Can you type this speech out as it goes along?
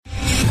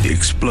The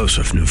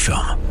explosive new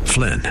film,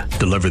 Flynn,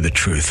 deliver the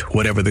truth,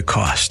 whatever the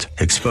cost,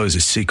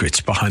 exposes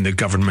secrets behind the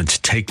government's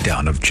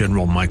takedown of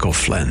General Michael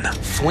Flynn.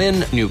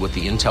 Flynn knew what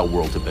the intel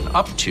world had been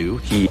up to.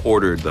 He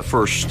ordered the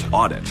first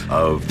audit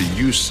of the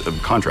use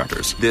of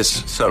contractors.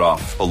 This set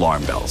off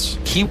alarm bells.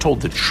 He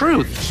told the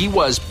truth. He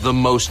was the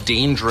most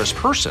dangerous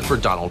person for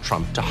Donald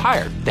Trump to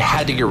hire. They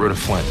had to get rid of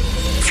Flynn.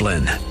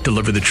 Flynn,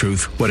 deliver the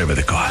truth, whatever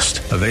the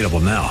cost. Available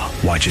now.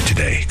 Watch it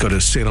today. Go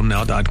to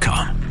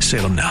salemnow.com.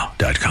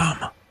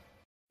 salemnow.com.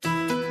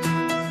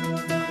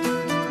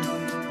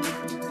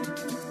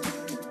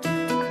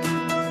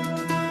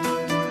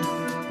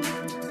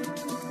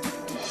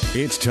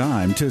 It's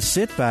time to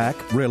sit back,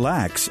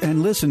 relax,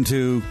 and listen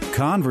to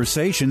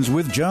Conversations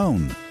with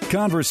Joan.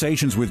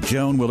 Conversations with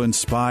Joan will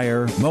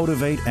inspire,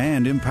 motivate,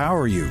 and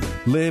empower you.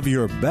 Live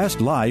your best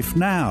life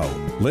now.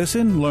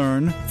 Listen,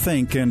 learn,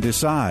 think, and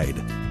decide.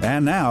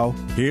 And now,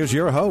 here's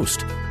your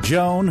host,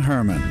 Joan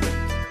Herman.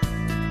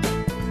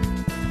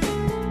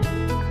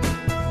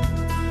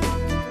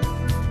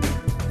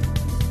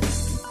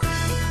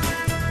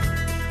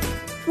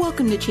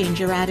 Welcome to Change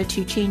Your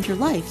Attitude, Change Your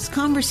Life's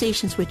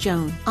Conversations with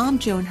Joan. I'm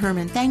Joan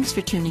Herman. Thanks for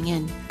tuning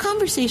in.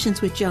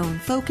 Conversations with Joan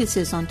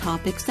focuses on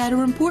topics that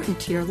are important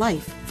to your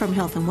life, from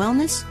health and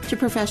wellness to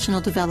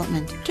professional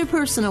development to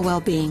personal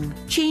well-being.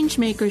 Change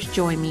makers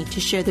join me to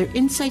share their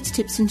insights,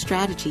 tips, and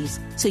strategies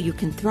so you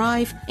can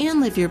thrive and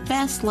live your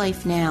best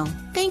life now.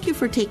 Thank you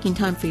for taking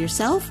time for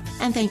yourself,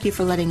 and thank you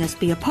for letting us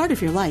be a part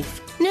of your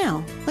life.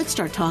 Now, let's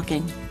start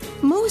talking.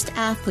 Most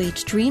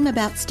athletes dream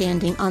about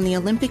standing on the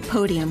Olympic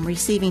podium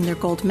receiving their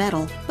gold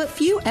medal, but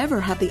few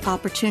ever have the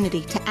opportunity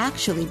to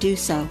actually do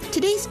so.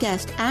 Today's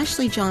guest,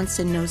 Ashley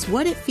Johnson, knows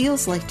what it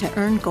feels like to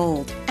earn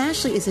gold.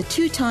 Ashley is a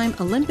two-time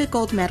Olympic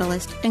gold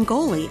medalist and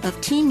goalie of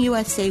Team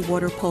USA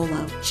water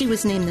polo. She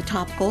was named the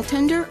top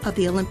goaltender of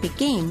the Olympic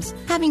Games,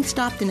 having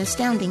stopped an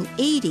astounding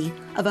 80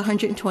 of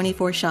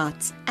 124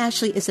 shots.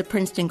 Ashley is a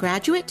Princeton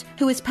graduate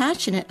who is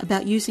passionate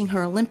about using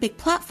her Olympic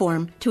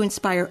platform to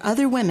inspire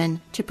other women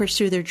to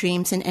pursue their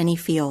dreams in any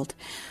field.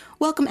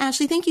 Welcome,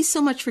 Ashley. Thank you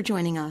so much for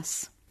joining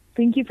us.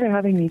 Thank you for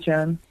having me,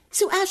 Joan.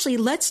 So, Ashley,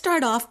 let's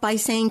start off by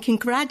saying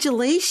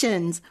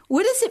congratulations.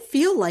 What does it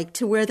feel like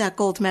to wear that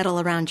gold medal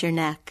around your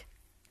neck?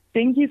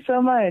 Thank you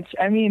so much.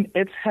 I mean,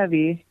 it's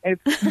heavy.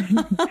 It's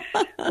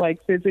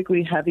like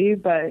physically heavy,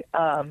 but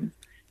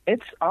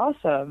it's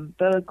awesome.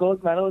 The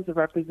gold medal is a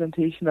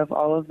representation of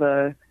all of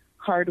the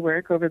hard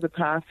work over the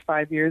past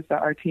 5 years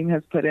that our team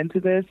has put into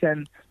this,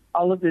 and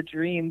all of the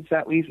dreams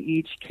that we've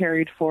each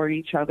carried for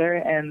each other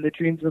and the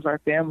dreams of our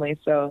family.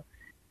 So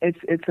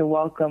it's a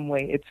welcome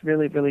weight. It's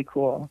really, really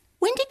cool.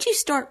 When did you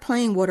start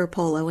playing water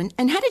polo,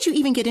 and how did you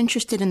even get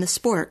interested in the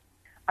sport?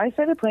 I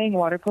started playing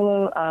water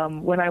polo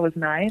when I was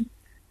 9,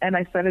 and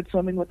I started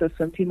swimming with the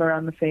swim team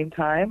around the same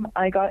time.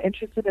 I got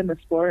interested in the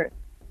sport,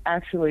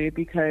 actually,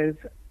 because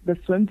the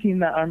swim team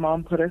that our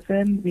mom put us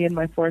in, me and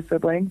my 4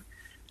 siblings,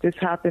 just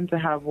happened to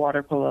have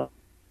water polo.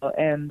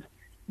 And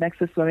next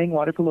to swimming,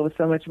 water polo was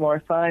so much more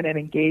fun and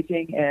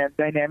engaging and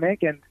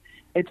dynamic, and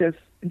it just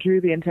drew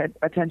the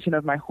attention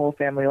of my whole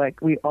family. Like,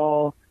 we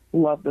all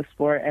love the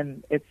sport,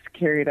 and it's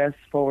carried us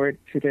forward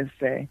to this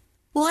day.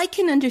 Well, I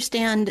can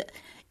understand,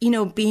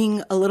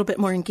 being a little bit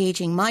more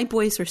engaging. My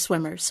boys are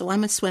swimmers, so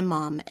I'm a swim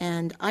mom,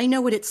 and I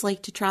know what it's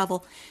like to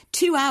travel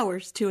 2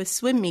 hours to a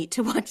swim meet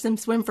to watch them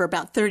swim for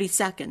about 30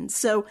 seconds.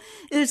 So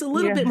there's a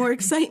little bit more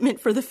excitement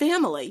for the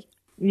family.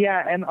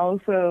 Yeah, and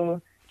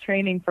also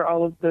training for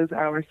all of those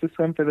hours to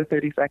swim for the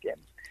 30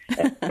 seconds.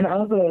 And I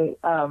was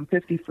a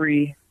 50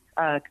 free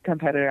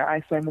competitor.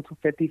 I swam with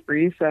 50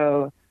 free,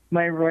 so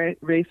my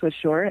race was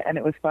short, and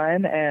it was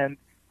fun, and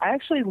I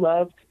actually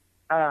loved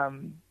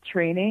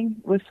training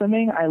with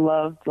swimming. I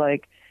loved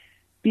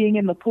being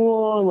in the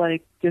pool,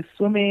 just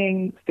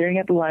swimming, staring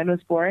at the line was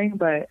boring,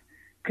 but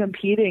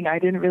competing, I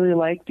didn't really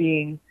like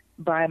being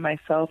by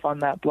myself on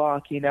that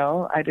block,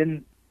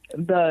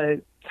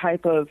 the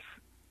type of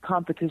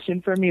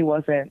competition for me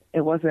wasn't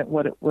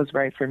what it was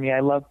right for me. I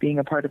love being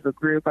a part of a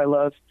group. I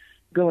love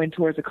going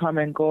towards a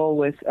common goal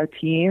with a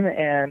team,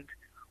 and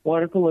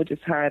water polo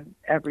just had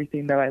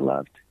everything that I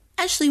loved.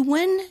 Ashley,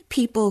 when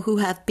people who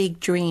have big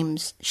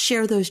dreams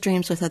share those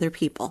dreams with other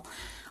people,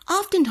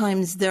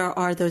 oftentimes there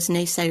are those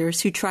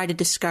naysayers who try to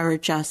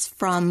discourage us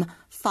from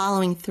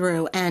following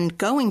through and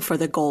going for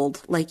the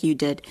gold like you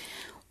did.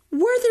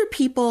 Were there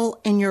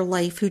people in your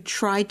life who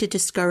tried to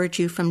discourage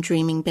you from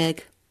dreaming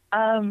big?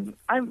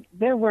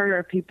 There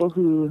were people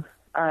who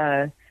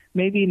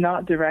maybe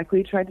not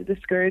directly tried to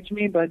discourage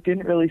me, but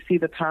didn't really see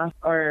the path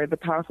or the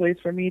pathways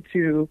for me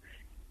to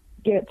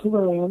get to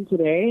where I am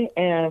today.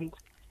 And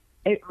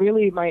it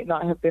really might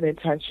not have been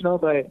intentional,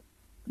 but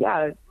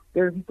yeah,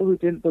 there are people who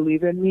didn't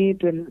believe in me,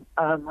 didn't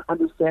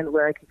understand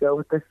where I could go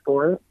with this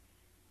sport.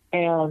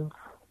 And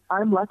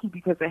I'm lucky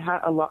because I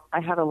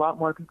had a lot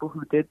more people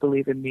who did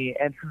believe in me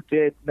and who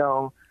did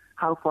know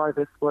how far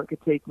this sport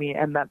could take me,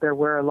 and that there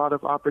were a lot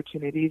of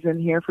opportunities in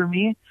here for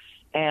me,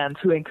 and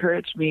who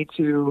encouraged me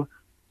to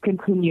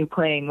continue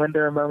playing when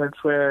there were moments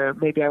where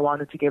maybe I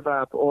wanted to give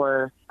up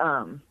or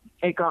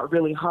it got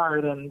really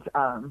hard, and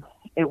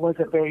it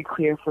wasn't very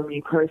clear for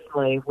me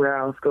personally where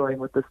I was going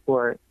with the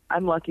sport.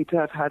 I'm lucky to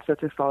have had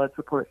such a solid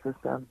support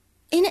system.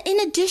 In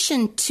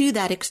addition to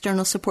that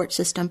external support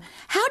system,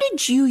 how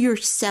did you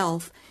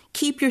yourself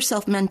keep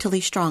yourself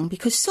mentally strong?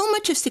 Because so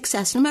much of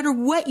success, no matter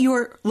what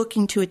you're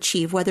looking to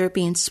achieve, whether it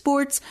be in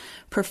sports,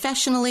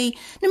 professionally,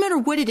 no matter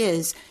what it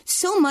is,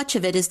 so much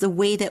of it is the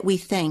way that we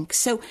think.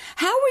 So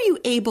how were you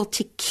able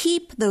to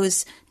keep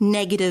those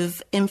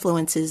negative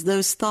influences,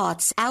 those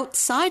thoughts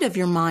outside of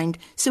your mind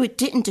so it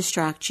didn't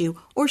distract you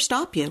or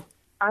stop you?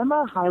 I'm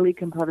a highly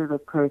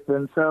competitive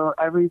person, so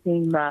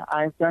everything that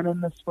I've done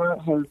in the sport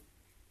has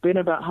been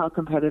about how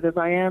competitive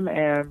I am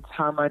and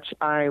how much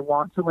I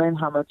want to win,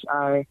 how much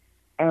I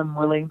am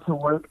willing to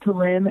work to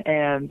win.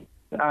 And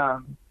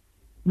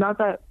not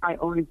that I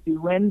always do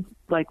win.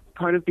 Like,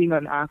 part of being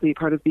an athlete,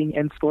 part of being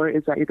in sport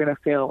is that you're going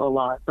to fail a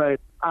lot. But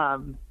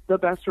the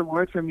best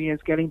reward for me is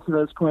getting to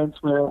those points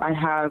where I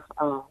have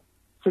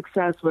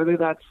success, whether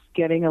that's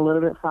getting a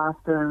little bit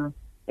faster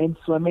in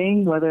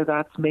swimming, whether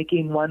that's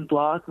making one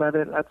block,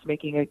 whether that's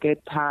making a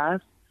good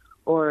pass,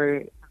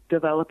 or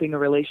developing a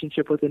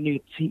relationship with a new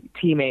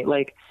teammate.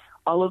 Like,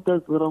 all of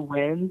those little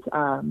wins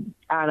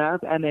add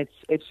up, and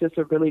it's just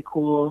a really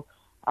cool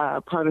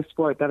part of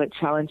sport that it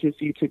challenges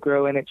you to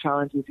grow and it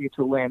challenges you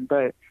to win.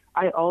 But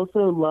I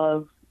also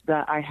love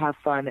that I have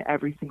fun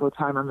every single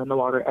time I'm in the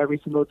water, every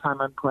single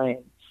time I'm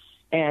playing.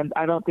 And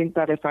I don't think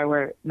that if I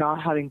were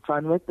not having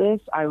fun with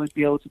this, I would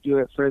be able to do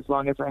it for as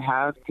long as I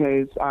have,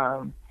 because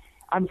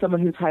I'm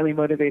someone who's highly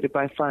motivated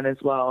by fun as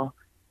well.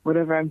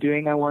 Whatever I'm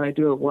doing, I want to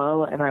do it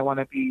well, and I want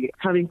to be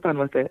having fun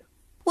with it.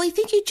 Well, I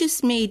think you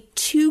just made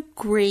two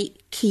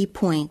great key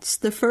points.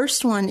 The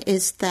first one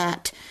is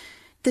that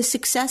the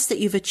success that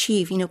you've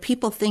achieved,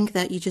 people think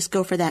that you just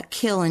go for that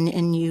kill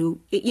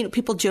and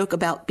people joke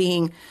about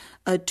being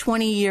a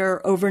 20-year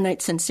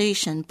overnight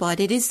sensation, but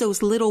it is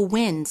those little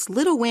wins,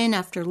 little win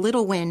after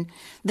little win,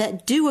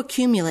 that do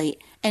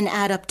accumulate and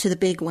add up to the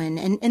big win.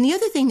 And the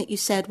other thing that you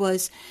said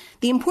was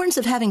the importance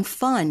of having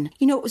fun.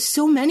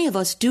 So many of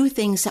us do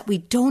things that we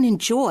don't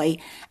enjoy,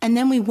 and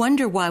then we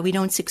wonder why we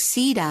don't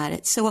succeed at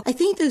it. So I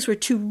think those were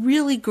two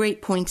really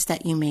great points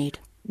that you made.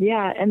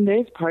 Yeah, and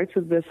there's parts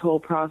of this whole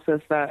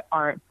process that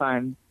aren't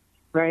fun,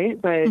 right?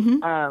 But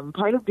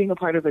part of being a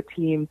part of a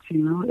team,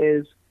 too,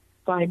 is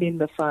finding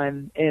the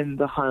fun in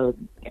the hard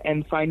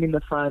and finding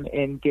the fun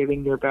in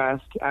giving your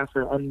best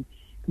effort, and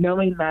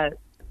knowing that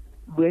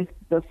with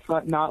the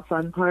not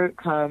fun part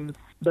comes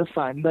the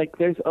fun. Like,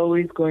 there's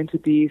always going to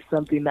be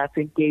something that's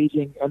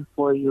engaging and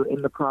for you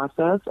in the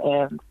process.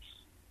 And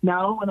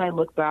now when I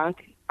look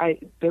back,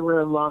 there were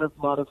a lot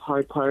of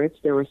hard parts.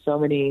 There were so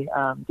many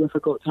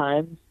difficult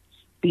times.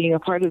 Being a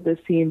part of this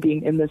team,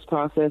 being in this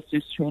process,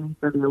 just training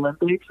for the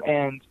Olympics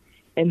and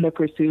in the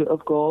pursuit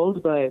of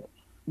gold. But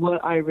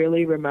what I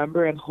really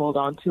remember and hold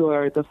on to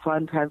are the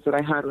fun times that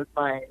I had with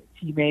my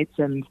teammates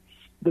and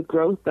the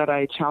growth that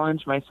I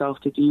challenged myself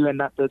to do,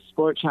 and that the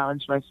sport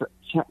challenged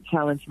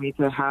me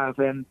to have,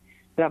 and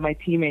that my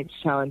teammates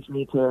challenged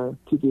me to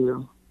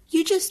do.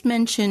 You just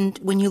mentioned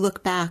when you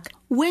look back.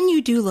 When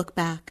you do look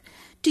back,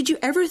 did you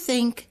ever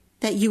think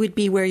that you would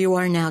be where you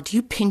are now? Do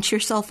you pinch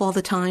yourself all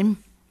the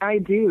time? I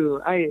do.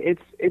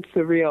 It's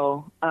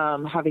surreal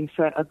having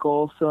set a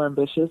goal so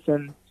ambitious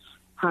and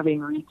having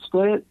reached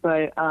it,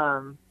 but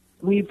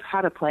we've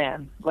had a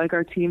plan. Like,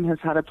 our team has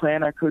had a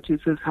plan. Our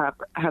coaches have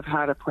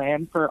had a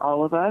plan for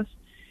all of us.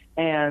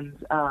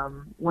 And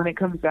when it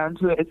comes down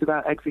to it, it's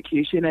about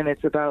execution, and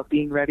it's about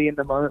being ready in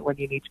the moment when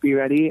you need to be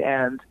ready.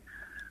 And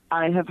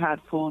I have had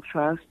full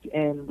trust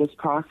in this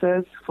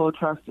process, full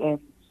trust in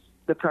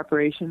the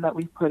preparation that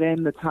we've put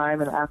in, the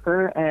time and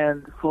effort,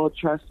 and full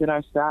trust in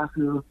our staff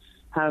who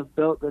have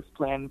built this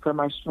plan, from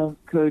our strength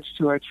coach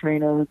to our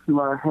trainers to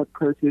our head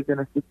coaches and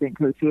assistant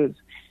coaches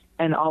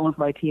and all of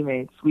my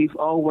teammates. We've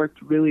all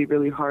worked really,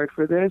 really hard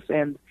for this,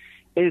 and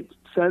it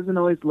doesn't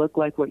always look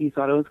like what you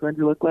thought it was going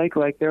to look like.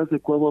 Like, there was a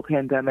global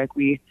pandemic.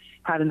 We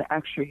had an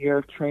extra year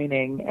of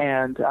training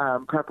and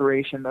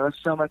preparation. There was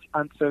so much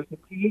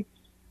uncertainty.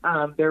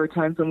 There were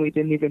times when we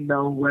didn't even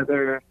know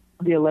whether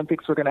the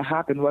Olympics were going to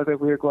happen, whether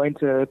we were going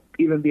to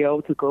even be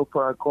able to go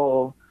for our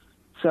goal.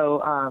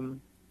 So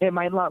it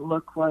might not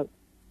look like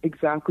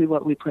exactly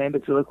what we planned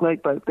it to look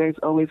like, but there's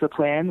always a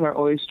plan. We're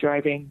always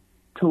striving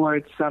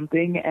towards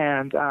something,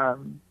 and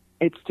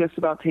it's just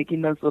about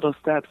taking those little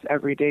steps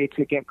every day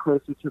to get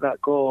closer to that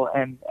goal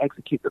and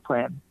execute the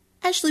plan.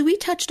 Ashley, we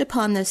touched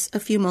upon this a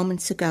few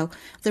moments ago.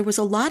 There was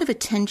a lot of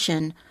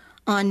attention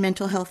on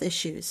mental health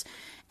issues,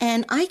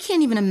 and I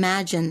can't even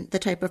imagine the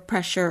type of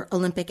pressure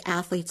Olympic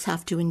athletes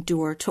have to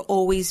endure to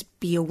always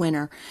be a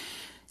winner.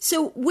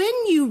 So when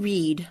you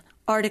read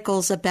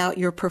articles about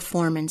your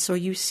performance, or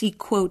you see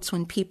quotes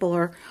when people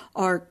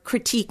are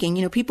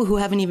critiquing, people who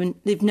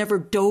they've never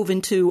dove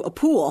into a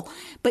pool,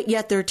 but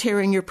yet they're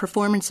tearing your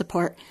performance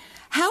apart.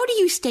 How do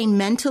you stay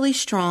mentally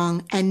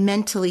strong and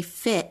mentally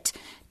fit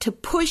to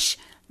push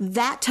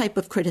that type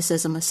of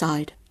criticism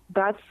aside?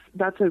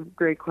 That's a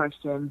great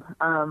question.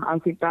 I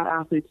think that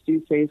athletes do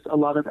face a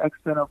lot of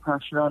external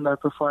pressure on their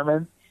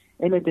performance,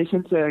 in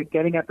addition to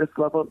getting to this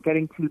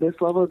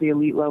level, the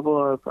elite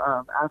level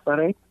of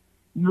athletics,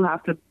 you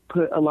have to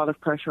put a lot of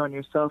pressure on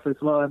yourself as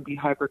well and be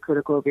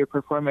hypercritical of your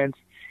performance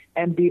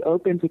and be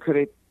open to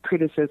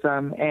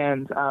criticism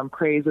and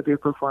praise of your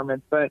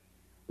performance. But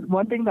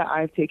one thing that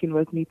I've taken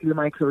with me through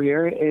my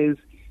career is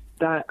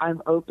that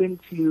I'm open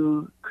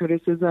to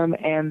criticism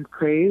and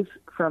praise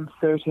from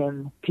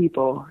certain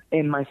people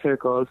in my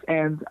circles.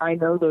 And I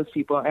know those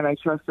people and I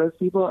trust those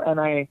people, and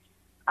I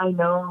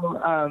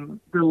know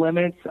the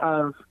limits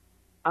of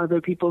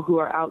other people who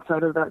are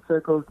outside of that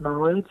circle's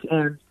knowledge,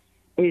 and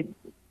it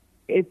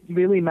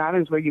really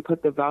matters where you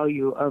put the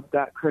value of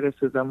that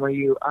criticism, where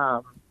you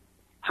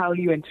how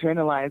you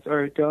internalize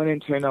or don't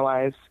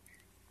internalize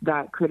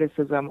that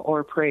criticism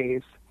or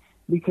praise,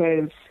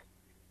 because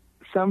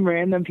some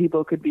random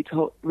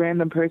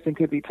person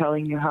could be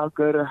telling you how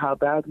good or how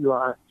bad you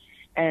are,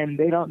 and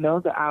they don't know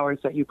the hours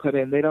that you put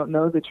in. They don't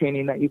know the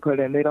training that you put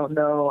in. They don't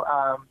know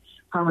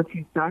how much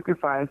you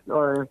sacrificed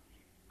or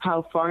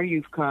how far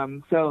you've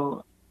come.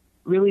 So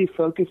really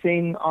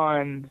focusing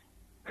on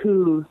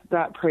who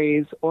that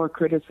praise or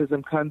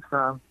criticism comes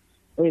from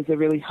is a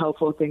really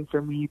helpful thing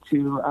for me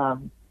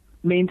to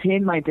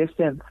maintain my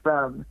distance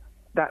from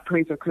that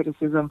praise or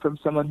criticism from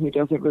someone who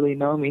doesn't really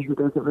know me, who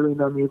doesn't really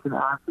know me as an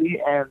athlete,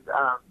 and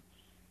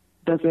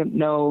doesn't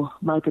know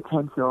my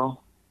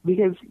potential.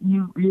 Because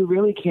you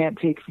really can't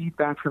take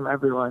feedback from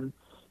everyone.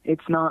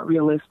 It's not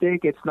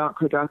realistic, it's not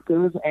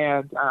productive,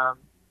 and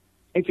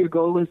if your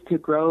goal is to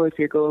grow, if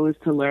your goal is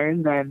to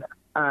learn, then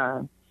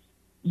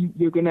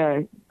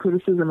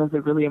criticism is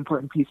a really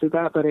important piece of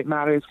that, but it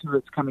matters who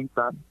it's coming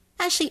from.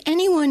 Ashley,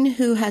 anyone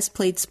who has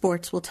played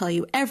sports will tell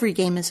you every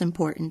game is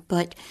important,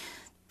 but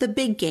the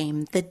big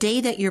game, the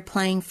day that you're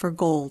playing for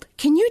gold,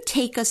 can you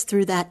take us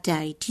through that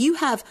day? Do you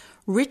have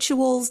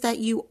rituals that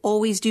you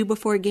always do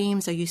before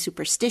games? Are you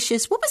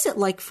superstitious? What was it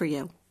like for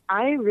you?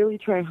 I really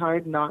try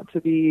hard not to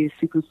be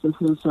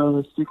superstitious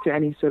or stick to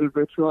any sort of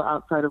ritual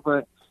outside of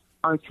what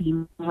our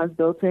team has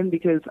built in,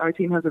 because our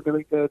team has a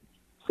really good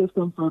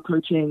system for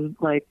coaching.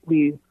 Like,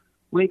 we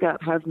wake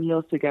up, have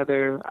meals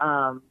together,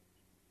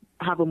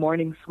 have a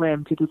morning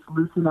swim to just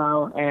loosen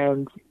out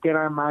and get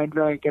our mind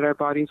right, get our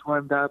bodies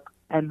warmed up,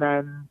 and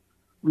then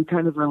we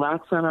kind of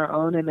relax on our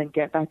own and then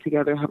get back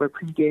together, have a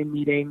pregame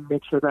meeting,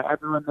 make sure that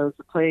everyone knows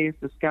the plays,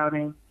 the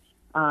scouting,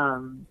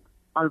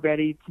 are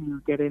ready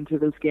to get into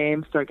this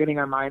game, start getting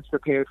our minds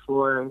prepared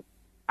for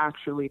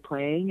actually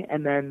playing,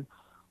 and then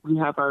we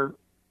have our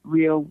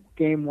real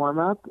game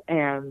warm-up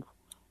and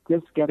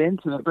just get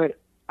into it. But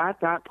at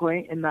that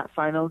point in that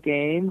final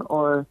game,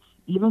 or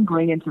even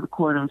going into the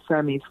quarters,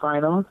 semis,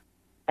 finals,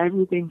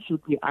 everything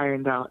should be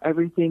ironed out.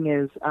 Everything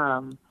is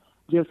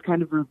just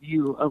kind of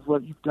review of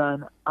what you've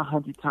done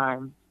 100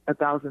 times,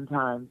 1,000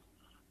 times.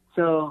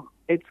 So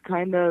it's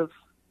kind of,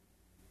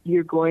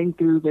 you're going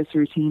through this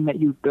routine that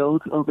you've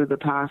built over the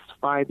past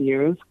 4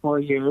 years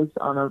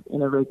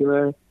in a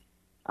regular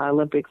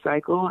Olympic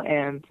cycle,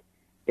 and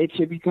it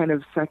should be kind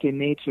of second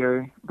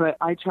nature. But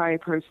I try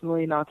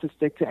personally not to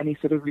stick to any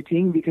sort of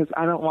routine, because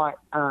I don't want,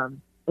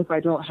 if I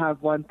don't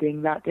have one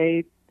thing that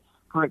day,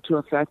 for it to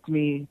affect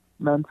me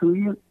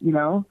mentally,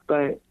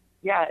 But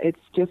yeah, it's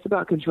just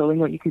about controlling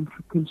what you can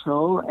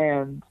control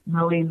and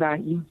knowing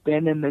that you've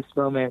been in this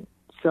moment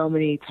so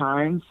many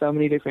times, so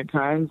many different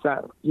times,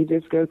 that you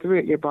just go through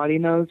it. Your body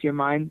knows, your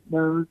mind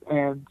knows,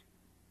 and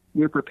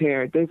you're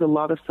prepared. There's a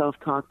lot of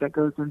self-talk that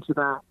goes into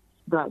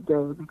that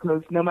day,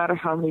 because no matter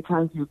how many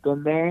times you've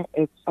been there,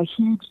 it's a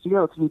huge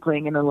deal to be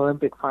playing in an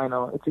Olympic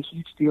final. It's a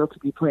huge deal to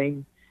be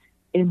playing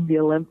in the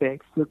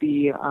Olympics, to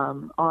be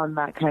on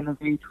that kind of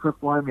stage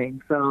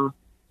performing. So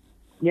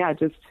yeah,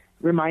 just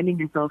reminding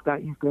yourself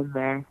that you've been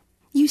there.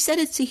 You said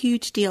it's a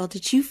huge deal.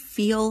 Did you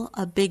feel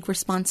a big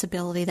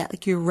responsibility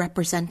that you're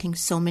representing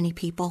so many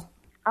people?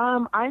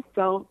 I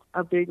felt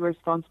a big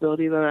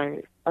responsibility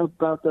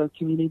about the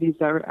communities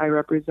that I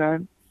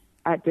represent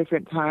at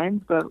different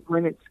times, but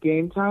when it's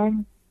game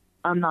time,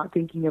 I'm not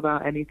thinking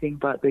about anything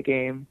but the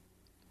game.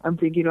 I'm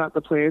thinking about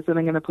the players that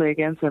I'm going to play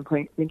against. I'm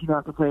thinking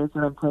about the players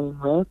that I'm playing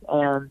with,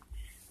 and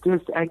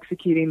just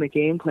executing the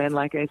game plan,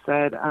 like I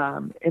said,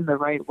 in the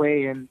right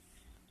way, and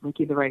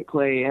making the right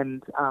play,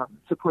 and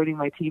supporting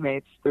my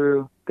teammates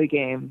through the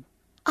game.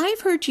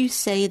 I've heard you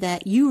say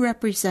that you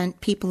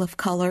represent people of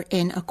color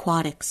in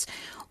aquatics.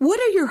 What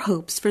are your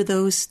hopes for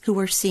those who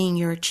are seeing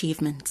your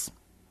achievements?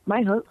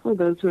 My hope for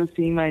those who are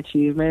seeing my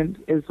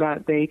achievements is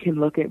that they can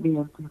look at me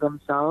and see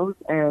themselves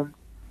and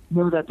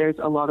know that there's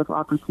a lot of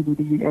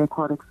opportunity in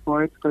aquatic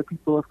sports for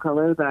people of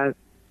color, that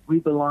we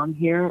belong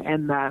here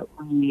and that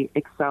we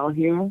excel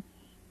here.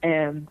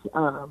 And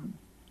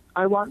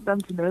I want them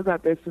to know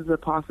that this is a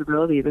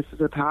possibility. This is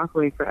a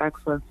pathway for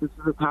excellence. This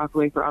is a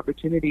pathway for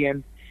opportunity.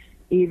 And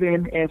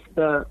even if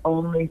the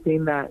only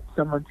thing that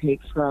someone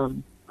takes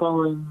from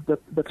following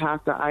the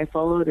path that I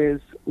followed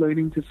is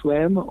learning to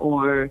swim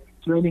or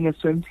joining a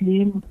swim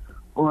team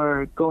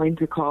or going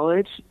to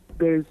college,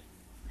 there's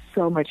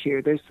so much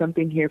here. There's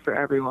something here for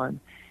everyone.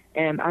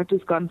 And I've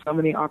just gotten so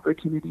many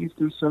opportunities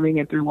through swimming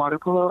and through water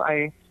polo.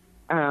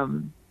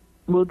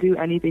 will do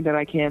anything that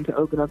I can to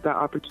open up that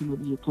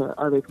opportunity to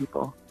other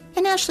people.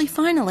 And Ashley,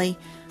 finally,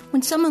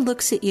 when someone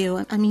looks at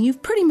you, I mean,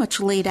 you've pretty much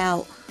laid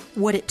out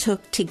what it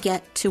took to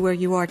get to where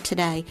you are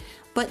today.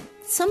 But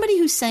somebody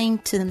who's saying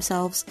to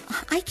themselves,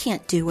 I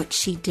can't do what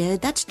she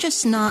did. That's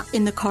just not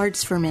in the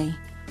cards for me.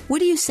 What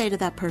do you say to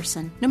that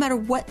person, no matter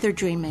what their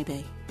dream may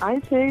be?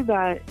 I say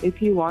that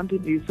if you want to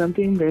do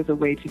something, there's a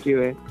way to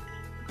do it.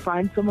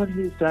 Find someone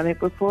who's done it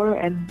before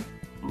and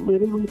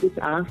literally just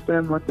ask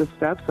them what the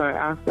steps are.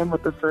 Ask them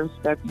what the first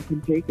step you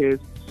can take is.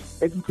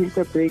 If you take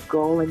a big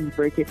goal and you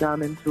break it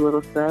down into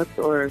little steps,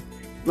 or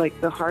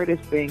like the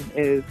hardest thing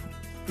is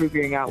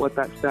figuring out what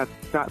that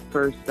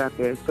first step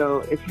is. So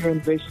if you're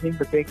envisioning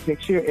the big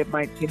picture, it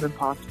might seem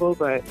impossible,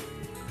 but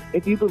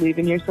if you believe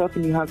in yourself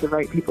and you have the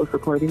right people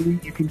supporting you,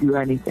 you can do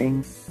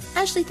anything.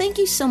 Ashley, thank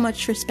you so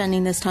much for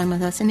spending this time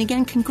with us. And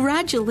again,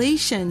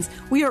 congratulations.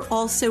 We are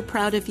all so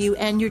proud of you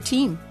and your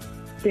team.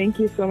 Thank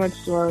you so much,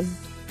 Joan.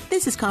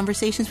 This is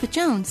Conversations with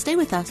Joan. Stay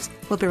with us.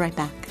 We'll be right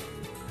back.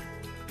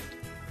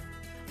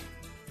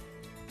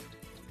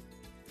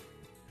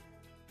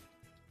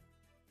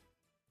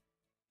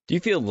 Do you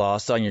feel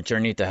lost on your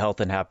journey to health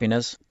and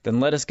happiness? Then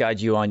let us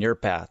guide you on your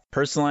path.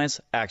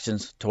 Personalized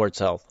actions towards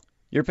health.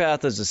 Your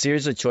path is a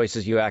series of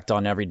choices you act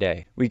on every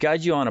day. We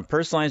guide you on a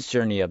personalized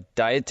journey of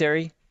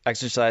dietary,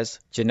 exercise,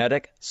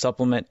 genetic,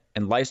 supplement,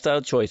 and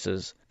lifestyle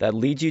choices that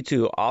lead you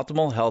to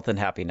optimal health and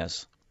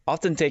happiness.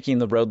 Often taking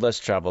the road less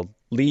traveled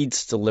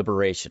leads to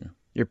liberation.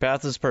 Your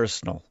path is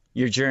personal.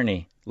 Your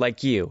journey,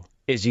 like you,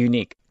 is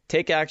unique.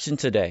 Take action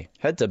today.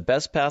 Head to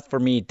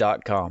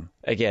bestpathforme.com.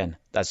 Again,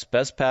 that's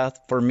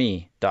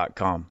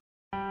bestpathforme.com.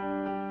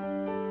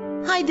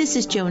 Hi, this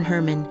is Joan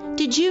Herman.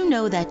 Did you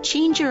know that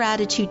Change Your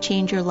Attitude,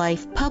 Change Your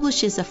Life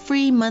publishes a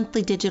free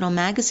monthly digital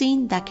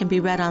magazine that can be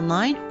read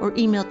online or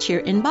emailed to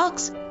your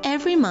inbox?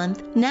 Every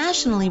month,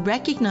 nationally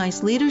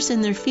recognized leaders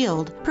in their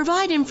field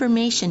provide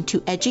information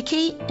to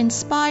educate,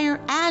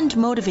 inspire, and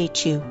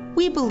motivate you.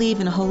 We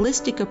believe in a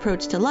holistic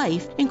approach to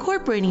life,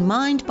 incorporating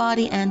mind,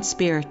 body, and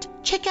spirit.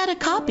 Check out a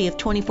copy of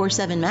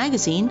 24/7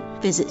 magazine,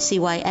 visit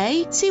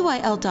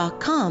CYACYL.com,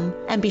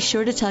 and be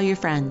sure to tell your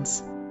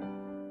friends.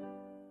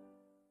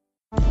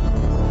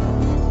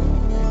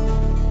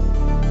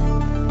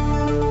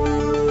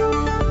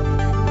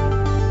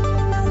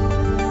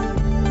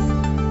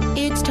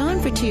 It's time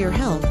for To Your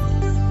Health.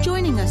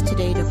 Joining us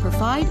today to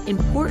provide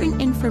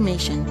important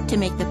information to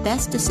make the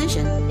best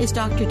decision is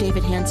Dr.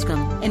 David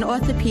Hanscom, an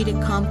orthopedic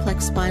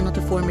complex spinal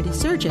deformity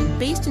surgeon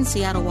based in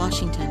Seattle,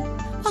 Washington.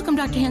 Welcome,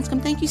 Dr.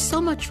 Hanscom. Thank you so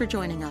much for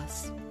joining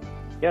us.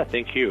 Yeah,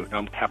 thank you.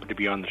 I'm happy to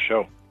be on the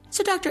show.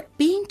 So, Doctor,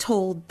 being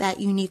told that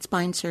you need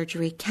spine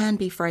surgery can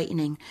be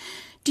frightening.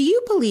 Do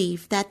you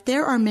believe that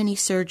there are many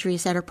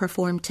surgeries that are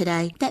performed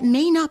today that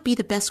may not be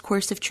the best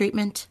course of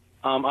treatment?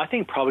 I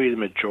think probably the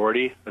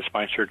majority of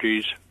spine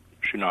surgeries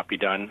should not be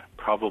done,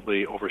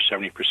 probably over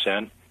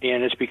 70%.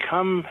 And it's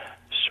become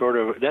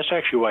that's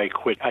actually why I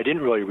quit. I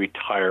didn't really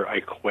retire,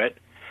 I quit.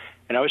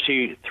 And I would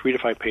see 3 to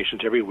 5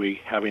 patients every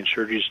week having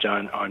surgeries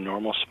done on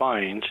normal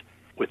spines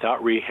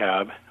without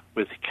rehab,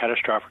 with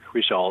catastrophic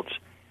results.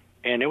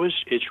 And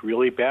it's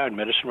really bad.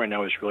 Medicine right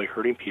now is really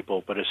hurting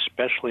people, but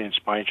especially in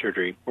spine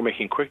surgery. We're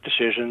making quick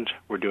decisions.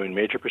 We're doing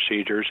major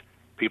procedures.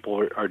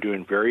 People are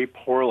doing very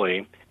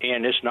poorly,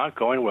 and it's not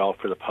going well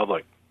for the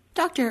public.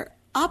 Doctor,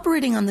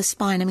 operating on the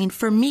spine, I mean,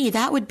 for me,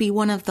 that would be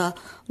one of the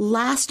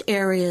last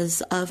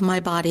areas of my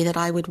body that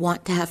I would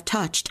want to have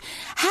touched.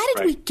 How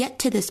did we get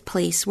to this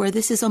place where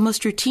this is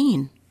almost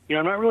routine?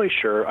 I'm not really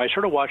sure. I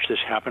sort of watched this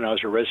happen. I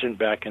was a resident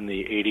back in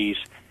the 80s,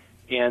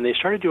 and they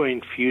started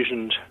doing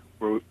fusions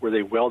where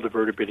they weld the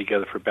vertebrae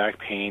together for back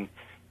pain.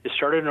 It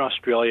started in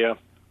Australia.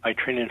 I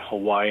trained in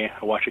Hawaii.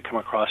 I watched it come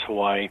across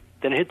Hawaii.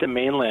 Then it hit the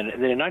mainland.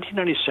 And then in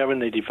 1997,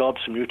 they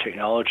developed some new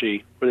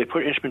technology where they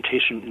put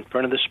instrumentation in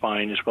front of the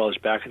spine as well as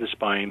back of the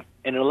spine.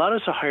 And it allowed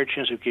us a higher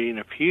chance of getting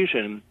a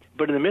fusion.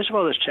 But in the midst of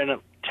all this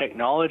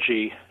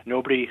technology,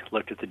 nobody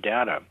looked at the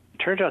data. It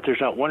turns out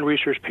there's not one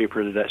research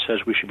paper that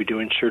says we should be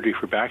doing surgery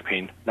for back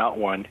pain, not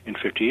one in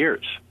 50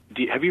 years.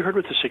 Have you heard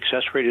what the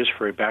success rate is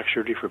for a back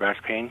surgery for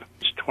back pain?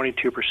 It's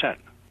 22%.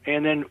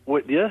 And then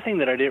the other thing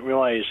that I didn't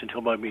realize until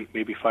about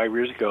maybe 5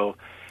 years ago,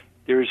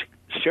 there's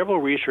several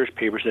research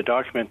papers that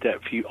document that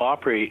if you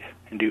operate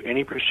and do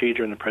any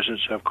procedure in the presence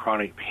of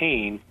chronic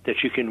pain,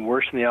 that you can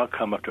worsen the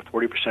outcome up to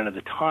 40% of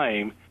the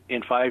time,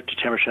 and 5 to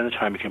 10% of the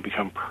time it can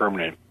become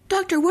permanent.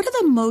 Doctor, what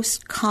are the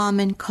most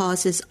common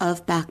causes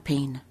of back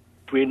pain?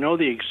 We know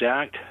the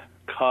exact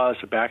cause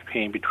of back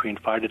pain between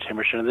 5 to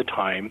 10% of the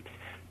time.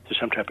 There's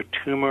some type of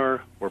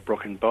tumor or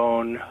broken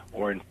bone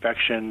or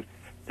infection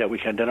that we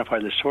can identify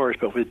the source,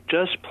 but with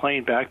just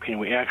plain back pain,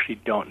 we actually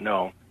don't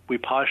know. We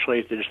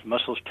postulate that it's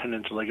muscles,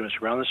 tendons, and ligaments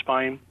around the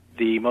spine.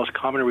 The most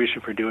common reason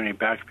for doing a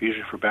back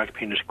fusion for back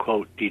pain is,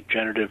 quote,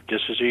 degenerative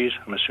disc disease.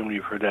 I'm assuming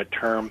you've heard that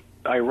term.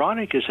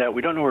 Ironic is that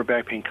we don't know where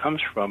back pain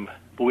comes from,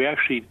 but we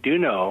actually do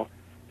know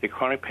that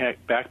chronic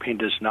back pain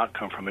does not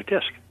come from a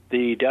disc.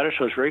 The data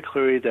shows very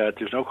clearly that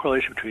there's no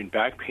correlation between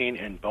back pain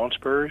and bone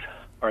spurs,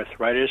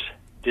 arthritis,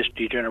 disc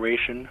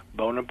degeneration,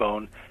 bone to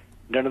bone,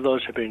 None of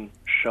those have been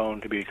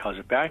shown to be a cause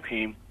of back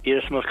pain.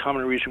 Yet the most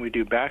common reason we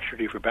do back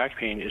surgery for back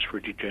pain is for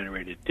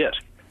degenerated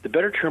disc. The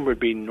better term would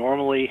be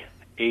normally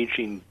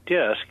aging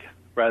disc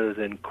rather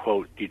than,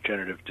 quote,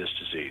 degenerative disc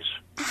disease.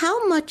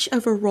 How much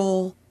of a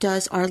role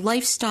does our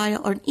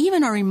lifestyle or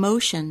even our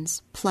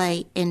emotions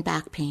play in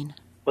back pain?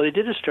 Well, they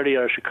did a study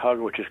out of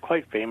Chicago, which is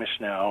quite famous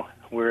now,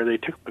 where they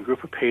took a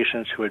group of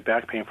patients who had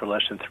back pain for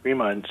less than 3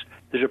 months.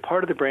 There's a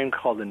part of the brain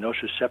called the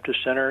nociceptive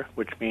center,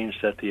 which means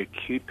that the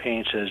acute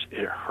pain says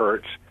it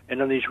hurts.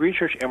 And on these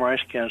research MRI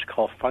scans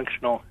called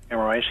functional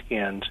MRI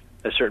scans,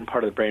 a certain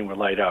part of the brain would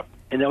light up.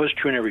 And that was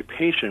true in every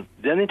patient.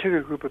 Then they took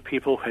a group of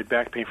people who had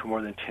back pain for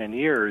more than 10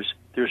 years.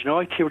 There was no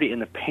activity in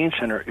the pain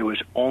center. It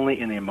was only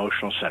in the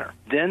emotional center.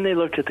 Then they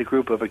looked at the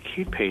group of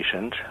acute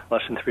patients,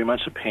 less than 3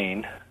 months of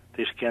pain.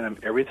 They scanned them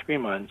every 3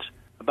 months.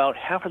 About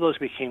half of those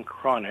became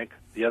chronic.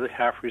 The other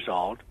half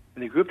resolved.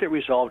 In the group that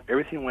resolved,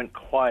 everything went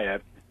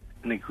quiet.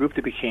 In the group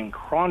that became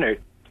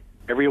chronic,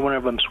 every one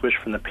of them switched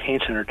from the pain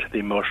center to the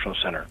emotional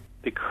center.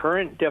 The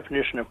current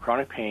definition of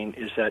chronic pain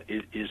is that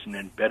it is an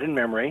embedded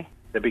memory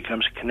that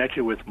becomes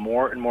connected with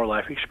more and more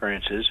life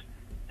experiences,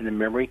 and the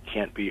memory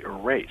can't be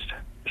erased.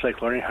 It's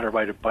like learning how to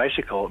ride a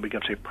bicycle. It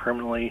becomes a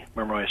permanently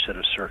memorized set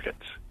of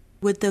circuits.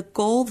 Would the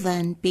goal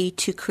then be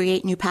to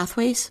create new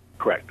pathways?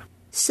 Correct.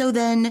 So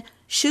then,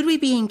 should we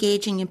be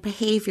engaging in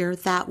behavior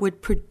that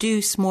would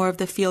produce more of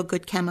the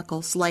feel-good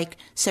chemicals like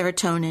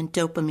serotonin,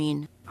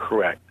 dopamine?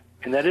 Correct.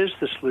 And that is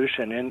the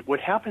solution. And what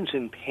happens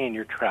in pain,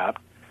 you're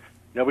trapped.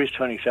 Nobody's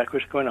telling you exactly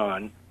what's going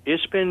on.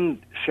 It's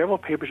been several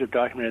papers have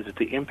documented that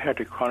the impact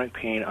of chronic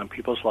pain on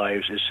people's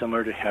lives is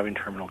similar to having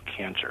terminal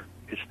cancer.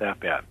 It's that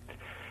bad.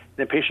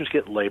 Then patients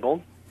get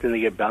labeled. Then they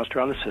get bounced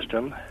around the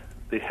system.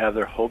 They have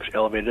their hopes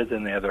elevated.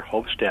 Then they have their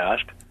hopes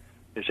dashed.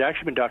 It's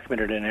actually been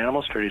documented in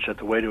animal studies that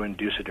the way to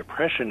induce a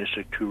depression is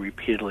to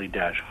repeatedly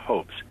dash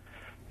hopes.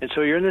 And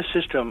so you're in this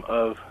system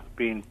of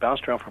being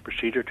bounced around from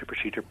procedure to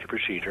procedure to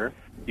procedure.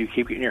 You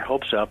keep getting your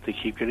hopes up. They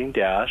keep getting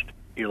dashed.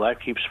 Your life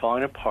keeps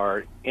falling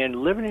apart. And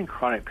living in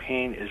chronic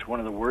pain is one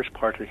of the worst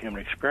parts of the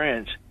human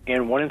experience.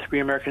 And 1 in 3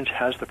 Americans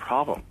has the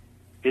problem.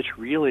 It's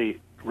really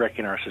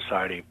wrecking our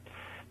society.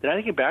 Then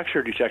I think back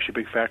surgery is actually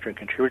a big factor and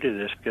contributor to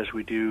this because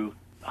we do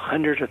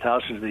hundreds of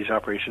thousands of these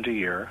operations a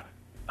year.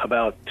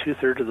 About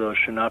 2/3 of those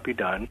should not be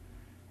done.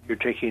 You're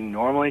taking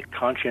normally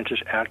conscientious,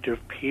 active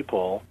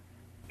people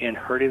and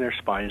hurting their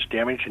spines,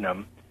 damaging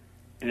them,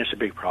 and it's a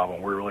big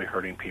problem. We're really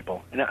hurting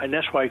people. And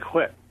that's why I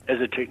quit. As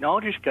the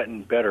technology's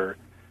gotten better,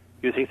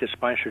 you think that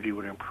spine surgery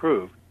would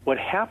improve. What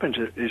happens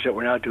is that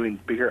we're now doing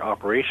bigger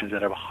operations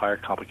that have a higher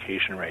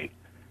complication rate.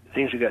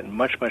 Things have gotten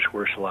much, much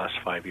worse the last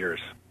 5 years.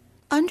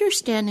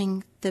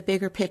 Understanding the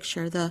bigger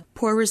picture, the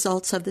poor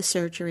results of the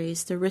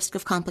surgeries, the risk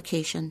of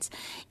complications,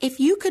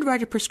 if you could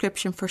write a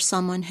prescription for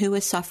someone who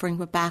is suffering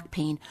with back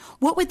pain,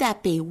 what would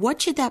that be?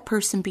 What should that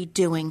person be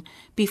doing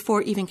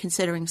before even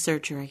considering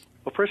surgery?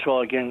 Well, first of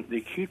all, again, the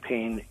acute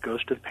pain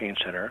goes to the pain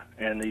center,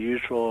 and the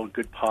usual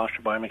good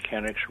posture,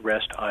 biomechanics,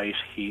 rest, ice,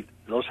 heat,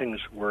 those things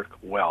work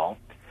well.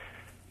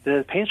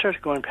 The pain starts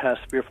going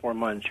past 3 or 4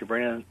 months. Your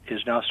brain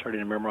is now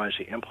starting to memorize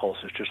the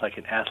impulses, just like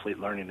an athlete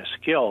learning a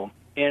skill.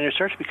 And it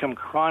starts to become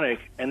chronic,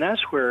 and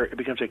that's where it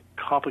becomes a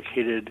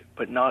complicated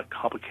but not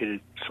complicated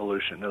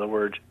solution. In other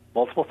words,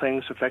 multiple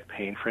things affect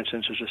pain. For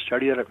instance, there's a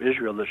study out of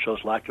Israel that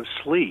shows lack of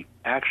sleep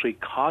actually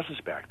causes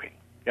back pain.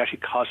 It actually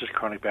causes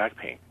chronic back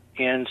pain.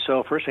 And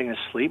so first thing is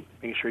sleep,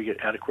 making sure you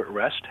get adequate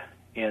rest,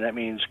 and that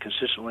means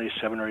consistently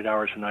 7 or 8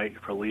 hours a night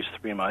for at least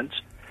 3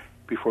 months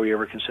before you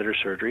ever consider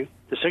surgery.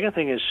 The second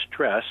thing is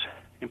stress,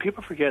 and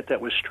people forget that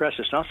with stress,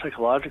 it's not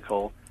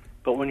psychological,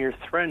 but when you're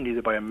threatened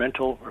either by a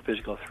mental or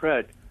physical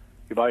threat,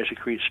 your body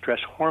secretes stress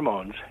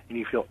hormones, and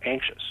you feel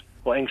anxious.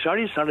 Well,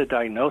 anxiety is not a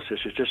diagnosis.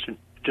 It's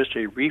just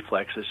a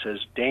reflex that says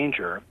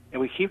danger, and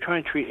we keep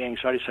trying to treat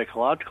anxiety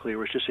psychologically,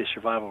 where it's just a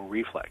survival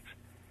reflex.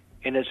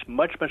 And it's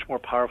much, much more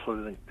powerful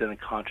than the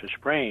conscious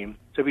brain.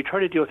 So if you try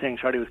to deal with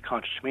anxiety with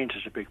conscious means,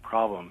 it's a big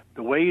problem.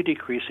 The way you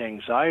decrease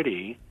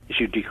anxiety is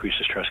you decrease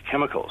the stress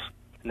chemicals.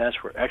 And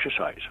that's where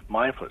exercise,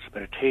 mindfulness,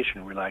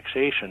 meditation,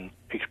 relaxation,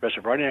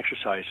 expressive writing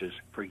exercises,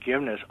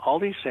 forgiveness, all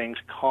these things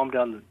calm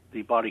down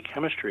the body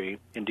chemistry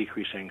and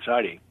decrease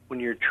anxiety. When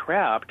you're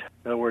trapped,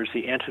 in other words,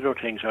 the antidote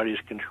to anxiety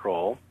is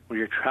control. When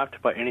you're trapped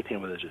by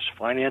anything, whether it's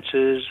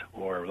finances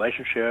or a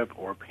relationship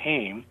or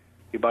pain,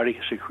 your body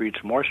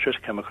secretes more stress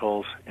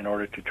chemicals in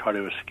order to try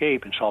to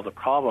escape and solve the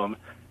problem,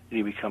 and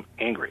you become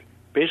angry.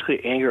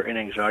 Basically, anger and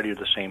anxiety are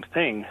the same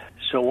thing.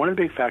 So one of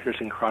the big factors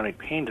in chronic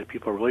pain is that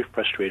people are really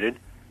frustrated,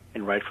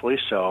 and rightfully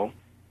so.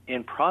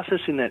 And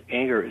processing that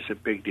anger is a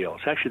big deal.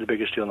 It's actually the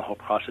biggest deal in the whole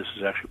process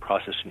is actually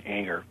processing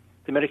anger.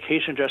 The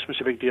medication adjustment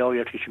is a big deal. You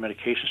have to get your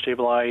medication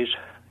stabilized.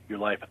 Your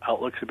life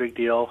outlook's a big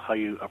deal, how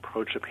you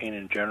approach the pain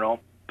in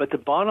general. But the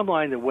bottom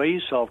line, the way you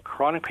solve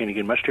chronic pain,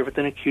 again, much different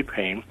than acute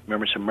pain.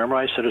 Remember, it's a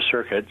memorized set of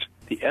circuits.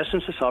 The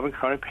essence of solving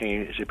chronic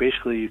pain is that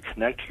basically you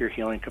connect to your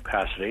healing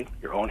capacity,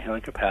 your own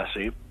healing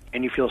capacity,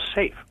 and you feel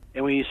safe.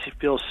 And when you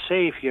feel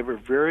safe, you have a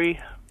very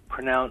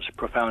pronounced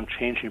profound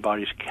change in your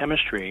body's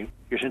chemistry.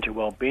 Your sense of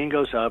well-being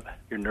goes up,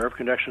 your nerve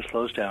conduction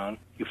slows down,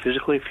 you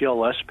physically feel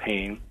less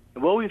pain.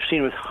 And what we've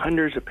seen with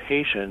hundreds of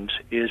patients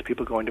is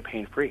people going to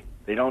pain-free.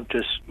 They don't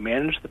just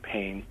manage the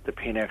pain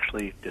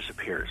actually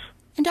disappears.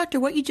 And Doctor,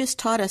 what you just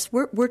taught us,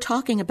 we're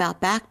talking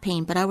about back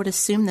pain, but I would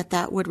assume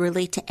that would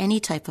relate to any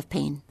type of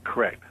pain.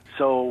 Correct.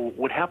 So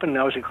what happened,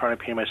 I was in chronic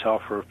pain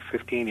myself for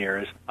 15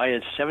 years. I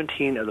had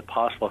 17 of the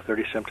possible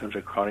 30 symptoms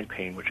of chronic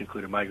pain, which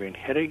included migraine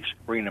headaches,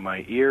 burning in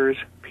my ears,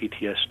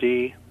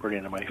 PTSD,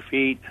 burning in my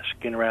feet,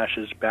 skin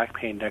rashes, back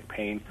pain, neck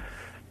pain.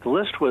 The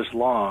list was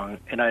long,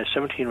 and I had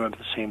 17 of them at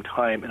the same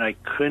time, and I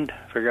couldn't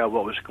figure out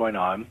what was going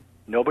on.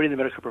 Nobody in the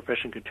medical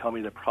profession could tell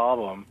me the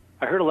problem.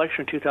 I heard a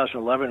lecture in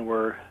 2011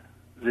 where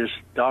this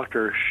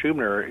Dr.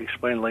 Schubner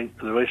explained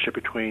the relationship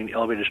between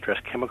elevated stress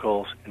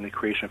chemicals and the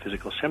creation of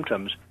physical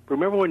symptoms.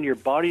 Remember, when your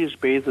body is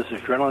bathed with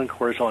adrenaline,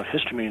 cortisol, and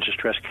histamines, the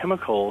stress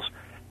chemicals,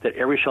 that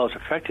every cell is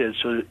affected,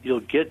 so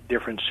you'll get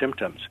different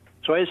symptoms.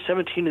 So I had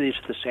 17 of these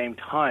at the same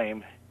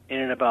time,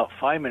 and in about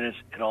 5 minutes,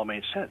 it all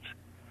made sense.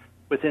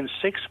 Within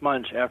 6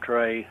 months after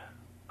I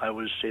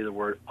would say the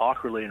word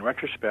awkwardly in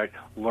retrospect,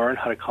 learned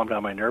how to calm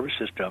down my nervous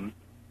system,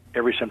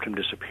 every symptom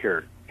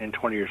disappeared. And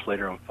 20 years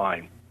later, I'm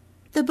fine.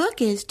 The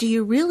book is Do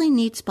You Really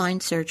Need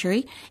Spine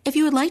Surgery? If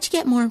you would like to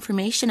get more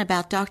information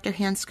about Dr.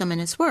 Hanscom and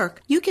his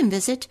work, you can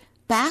visit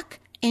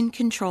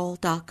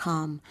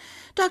backincontrol.com.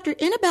 Doctor,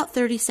 in about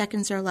 30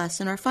 seconds or less,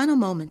 in our final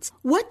moments,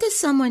 what does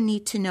someone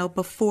need to know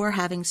before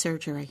having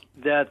surgery?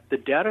 That the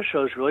data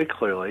shows really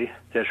clearly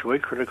that it's really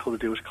critical to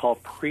do what's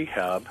called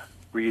prehab,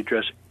 where you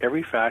address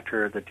every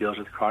factor that deals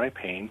with chronic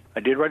pain. I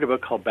did write a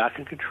book called Back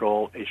in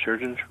Control, A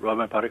Surgeon's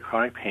Roadmap About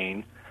Chronic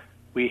Pain.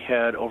 We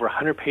had over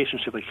 100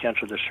 patients simply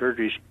cancel their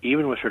surgeries,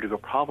 even with surgical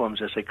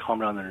problems, as they calm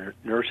down their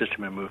nervous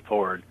system and move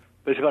forward.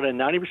 But it's about a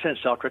 90%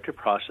 self-directed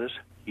process.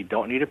 You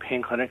don't need a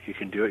pain clinic. You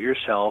can do it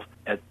yourself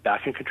at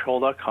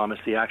backincontrol.com.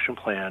 It's the action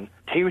plan.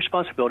 Take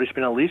responsibility.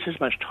 Spend at least as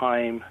much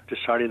time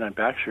deciding on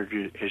back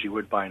surgery as you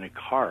would buying a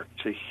car.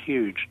 It's a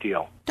huge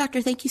deal.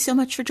 Doctor, thank you so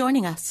much for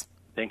joining us.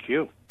 Thank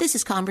you. This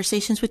is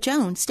Conversations with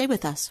Joan. Stay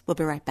with us. We'll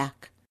be right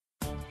back.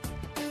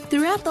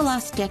 Throughout the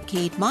last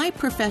decade, my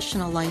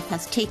professional life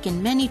has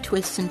taken many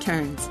twists and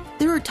turns.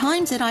 There are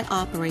times that I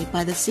operate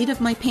by the seat of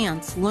my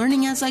pants,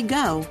 learning as I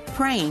go,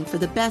 praying for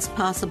the best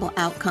possible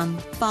outcome,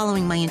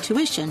 following my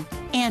intuition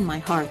and my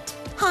heart.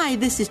 Hi,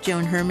 this is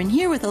Joan Herman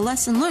here with a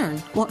lesson learned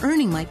while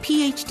earning my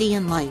PhD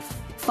in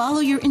life. Follow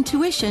your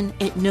intuition,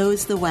 it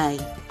knows the way.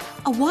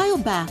 A while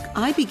back,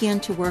 I began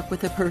to work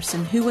with a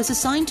person who was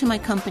assigned to my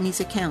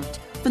company's account.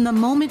 From the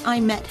moment I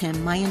met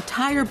him, my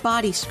entire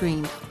body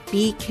screamed,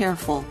 "Be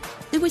careful."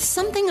 There was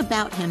something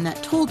about him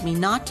that told me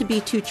not to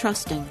be too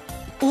trusting.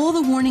 All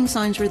the warning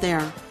signs were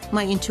there.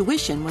 My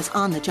intuition was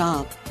on the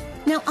job.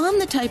 Now, I'm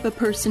the type of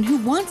person who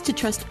wants to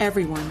trust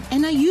everyone,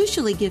 and I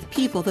usually give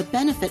people the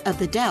benefit of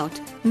the doubt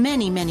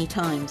many, many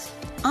times.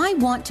 I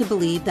want to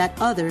believe that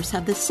others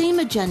have the same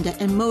agenda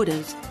and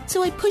motives,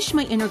 so I push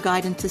my inner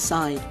guidance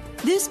aside.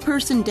 This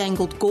person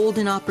dangled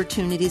golden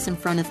opportunities in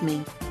front of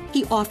me.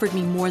 He offered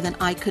me more than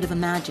I could have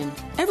imagined,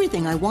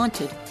 everything I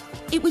wanted.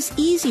 It was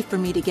easy for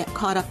me to get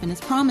caught up in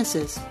his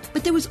promises,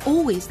 but there was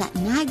always that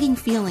nagging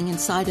feeling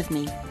inside of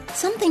me.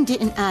 Something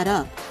didn't add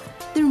up.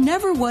 There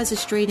never was a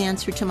straight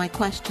answer to my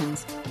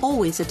questions,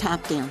 always a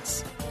tap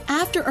dance.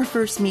 After our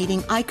first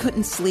meeting, I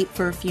couldn't sleep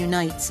for a few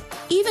nights.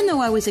 Even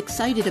though I was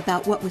excited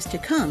about what was to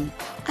come,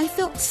 I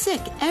felt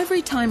sick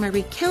every time I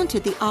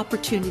recounted the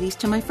opportunities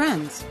to my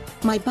friends.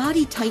 My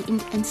body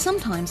tightened and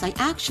sometimes I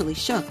actually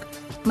shook.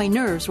 My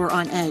nerves were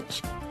on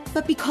edge.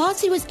 But because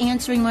he was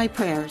answering my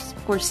prayers,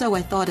 or so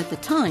I thought at the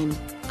time,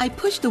 I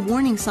pushed the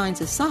warning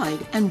signs aside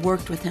and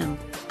worked with him.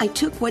 I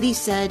took what he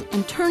said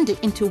and turned it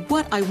into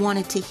what I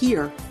wanted to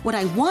hear, what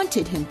I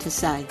wanted him to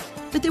say.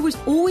 But there was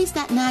always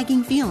that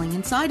nagging feeling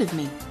inside of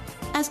me.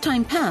 As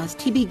time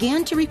passed, he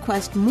began to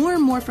request more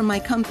and more from my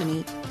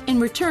company in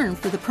return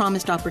for the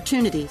promised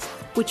opportunities,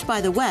 which,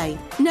 by the way,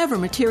 never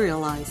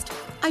materialized.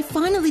 I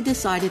finally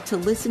decided to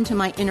listen to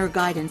my inner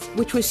guidance,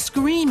 which was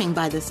screaming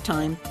by this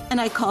time, and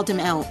I called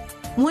him out.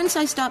 Once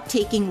I stopped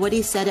taking what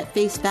he said at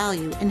face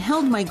value and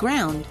held my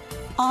ground,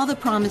 all the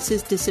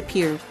promises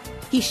disappeared.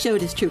 He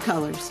showed his true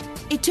colors.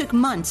 It took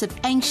months of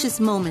anxious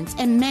moments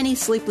and many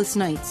sleepless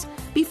nights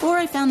before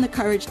I found the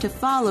courage to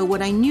follow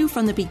what I knew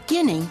from the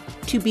beginning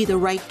to be the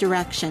right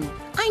direction.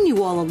 I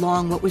knew all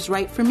along what was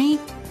right for me.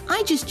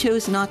 I just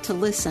chose not to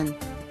listen.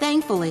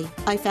 Thankfully,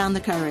 I found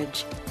the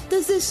courage.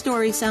 Does this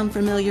story sound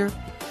familiar?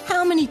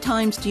 How many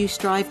times do you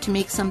strive to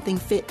make something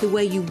fit the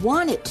way you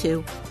want it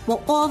to,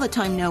 while all the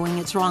time knowing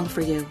it's wrong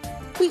for you?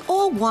 We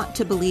all want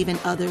to believe in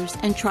others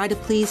and try to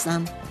please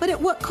them, but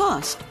at what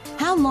cost?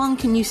 How long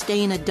can you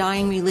stay in a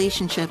dying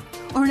relationship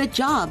or in a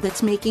job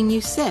that's making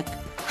you sick?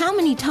 How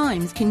many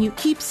times can you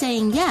keep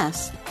saying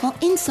yes while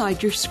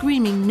inside you're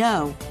screaming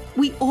no?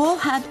 We all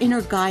have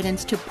inner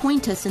guidance to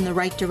point us in the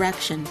right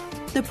direction.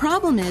 The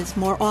problem is,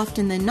 more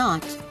often than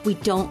not, we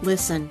don't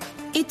listen.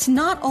 It's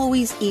not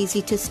always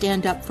easy to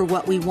stand up for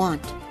what we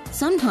want.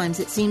 Sometimes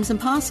it seems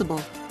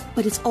impossible.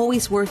 but it's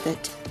always worth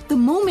it. The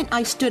moment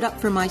I stood up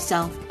for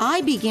myself,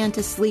 I began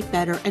to sleep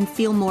better and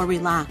feel more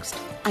relaxed.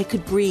 I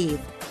could breathe.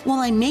 While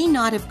I may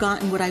not have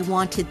gotten what I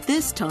wanted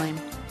this time,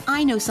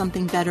 I know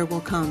something better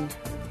will come.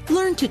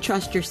 Learn to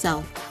trust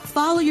yourself.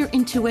 Follow your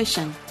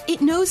intuition.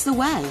 It knows the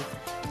way.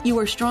 You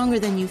are stronger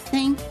than you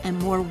think and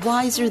more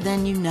wiser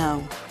than you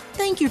know.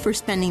 Thank you for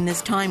spending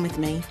this time with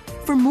me.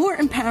 For more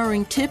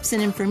empowering tips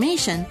and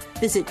information,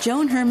 visit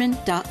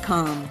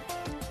joanherman.com.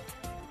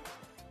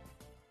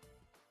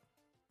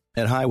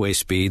 At highway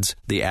speeds,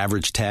 the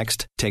average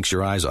text takes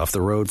your eyes off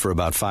the road for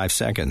about 5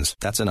 seconds.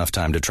 That's enough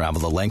time to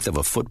travel the length of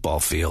a football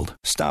field.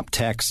 Stop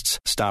texts,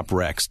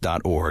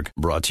 stopwrecks.org.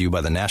 Brought to you by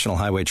the National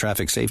Highway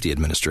Traffic Safety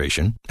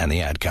Administration and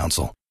the Ad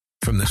Council.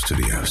 From the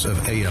studios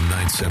of AM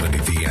 970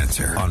 The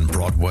Answer on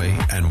Broadway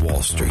and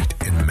Wall Street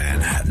in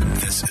Manhattan,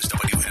 this is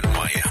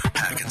WNYM,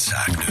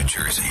 Hackensack, New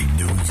Jersey,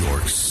 New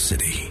York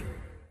City.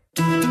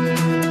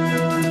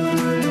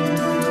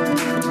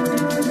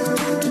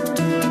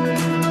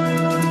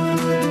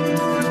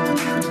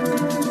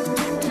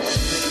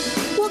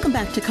 Welcome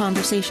back to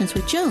Conversations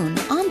with Joan.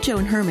 I'm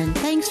Joan Herman.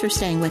 Thanks for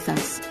staying with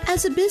us.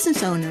 As a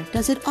business owner,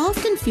 does it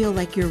often feel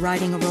like you're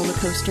riding a roller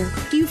coaster?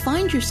 Do you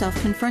find yourself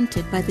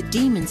confronted by the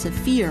demons of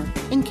fear,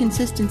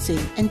 inconsistency,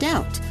 and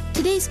doubt?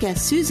 Today's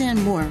guest,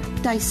 Suzanne Moore,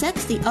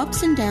 dissects the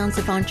ups and downs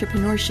of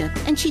entrepreneurship,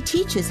 and she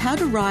teaches how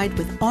to ride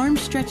with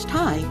arms stretched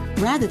high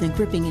rather than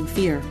gripping in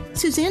fear.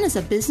 Suzanne is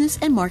a business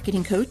and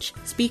marketing coach,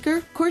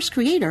 speaker, course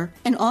creator,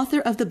 and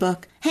author of the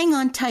book, Hang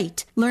On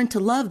Tight, Learn to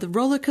Love the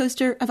Roller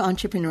Coaster of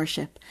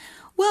Entrepreneurship.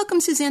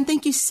 Welcome, Suzanne.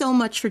 Thank you so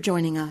much for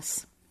joining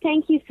us.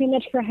 Thank you so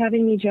much for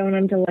having me, Joan.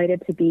 I'm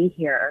delighted to be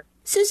here.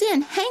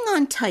 Suzanne, Hang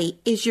On Tight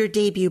is your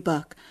debut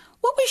book.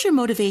 What was your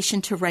motivation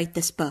to write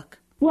this book?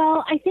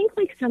 Well, I think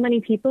like so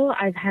many people,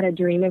 I've had a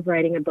dream of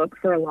writing a book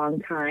for a long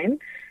time.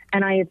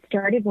 And I had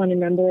started one a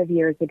number of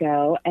years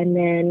ago. And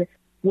then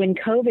when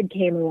COVID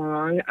came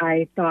along,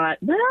 I thought,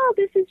 well,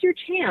 this is your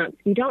chance.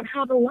 You don't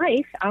have a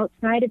life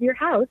outside of your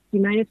house.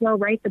 You might as well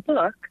write the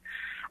book.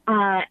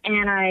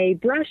 And I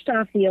brushed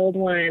off the old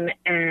one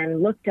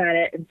and looked at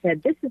it and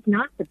said, this is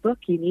not the book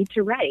you need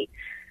to write,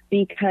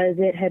 because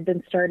it had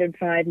been started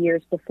 5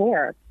 years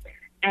before.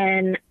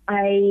 And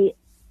I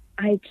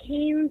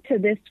came to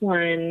this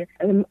one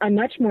a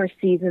much more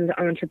seasoned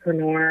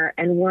entrepreneur,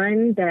 and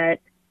one that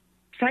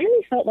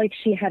finally felt like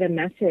she had a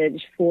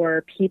message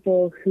for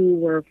people who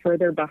were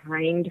further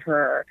behind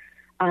her,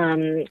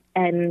 and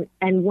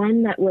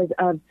one that was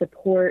of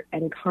support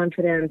and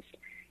confidence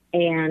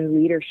and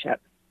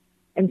leadership.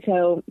 And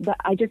so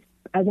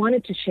I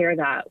wanted to share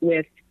that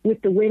with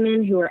the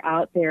women who are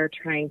out there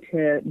trying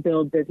to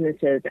build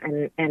businesses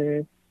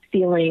and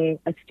feeling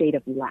a state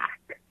of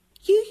lack.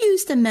 You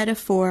used the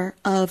metaphor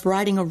of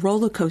riding a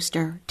roller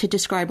coaster to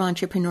describe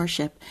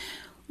entrepreneurship.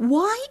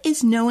 Why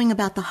is knowing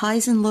about the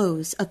highs and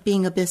lows of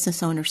being a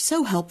business owner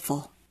so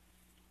helpful?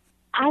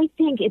 I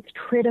think it's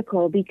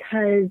critical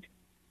because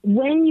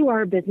when you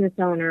are a business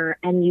owner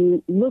and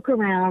you look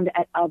around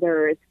at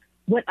others,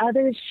 what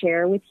others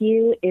share with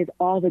you is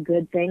all the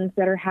good things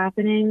that are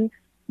happening,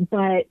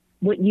 but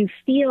what you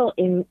feel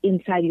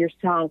inside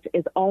yourself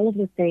is all of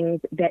the things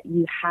that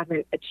you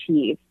haven't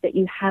achieved, that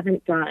you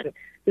haven't done,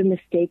 the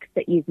mistakes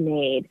that you've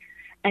made.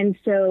 And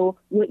so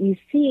what you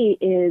see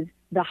is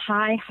the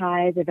high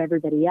highs of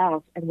everybody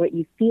else, and what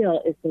you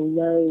feel is the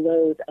low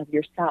lows of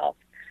yourself.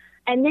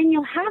 And then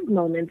you'll have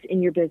moments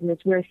in your business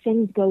where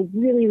things go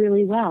really,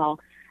 really well.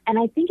 And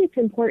I think it's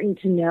important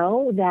to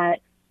know that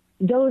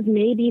those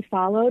may be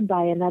followed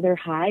by another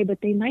high, but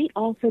they might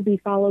also be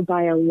followed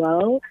by a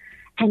low,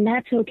 and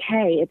that's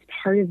okay. It's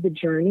part of the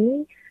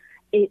journey.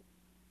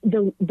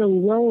 The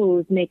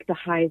lows make the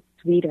highs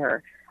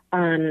sweeter,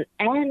 and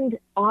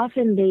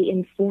often they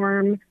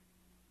inform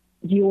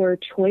your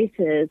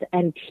choices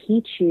and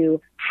teach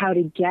you how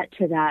to get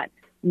to that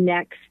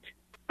next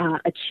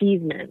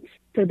achievement.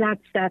 So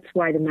that's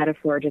why the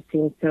metaphor just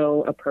seems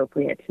so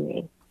appropriate to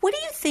me. What do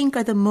you think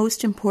are the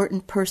most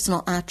important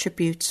personal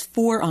attributes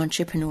for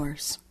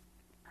entrepreneurs?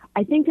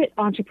 I think that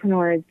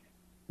entrepreneurs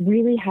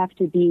really have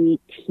to be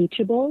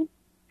teachable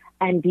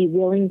and be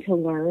willing to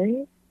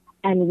learn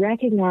and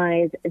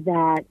recognize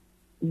that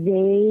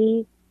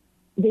they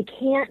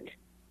can't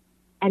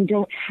and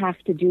don't have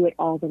to do it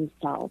all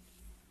themselves.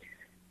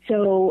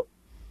 So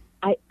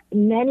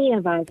many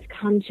of us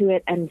come to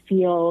it and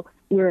feel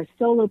we're a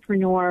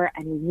solopreneur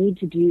and we need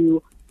to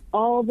do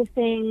all the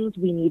things.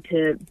 We need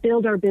to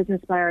build our business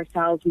by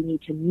ourselves. We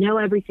need to know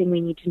everything we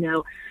need to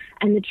know.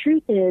 And the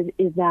truth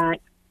is that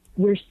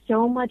we're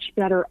so much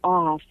better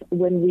off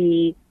when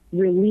we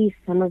release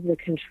some of the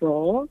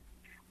control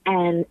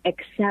and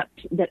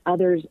accept that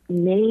others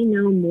may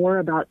know more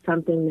about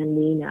something than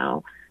we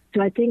know. So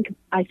I think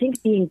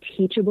being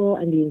teachable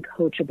and being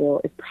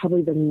coachable is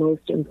probably the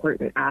most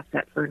important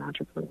asset for an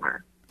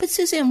entrepreneur. But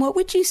Suzanne, what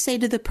would you say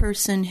to the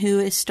person who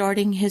is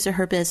starting his or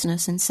her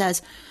business and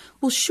says,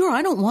 well, sure,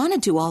 I don't want to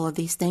do all of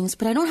these things,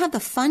 but I don't have the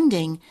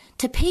funding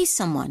to pay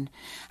someone.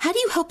 How do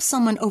you help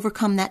someone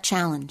overcome that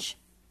challenge?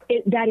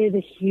 That is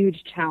a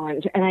huge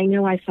challenge. And I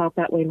know I felt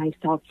that way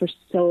myself for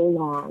so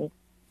long.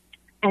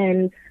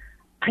 And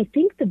I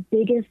think the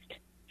biggest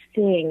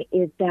thing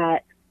is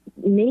that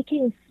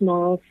making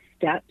small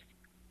steps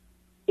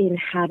in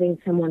having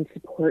someone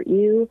support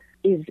you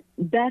is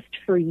best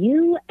for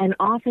you and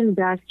often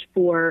best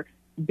for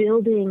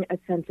building a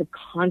sense of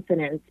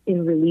confidence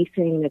in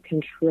releasing the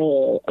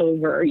control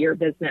over your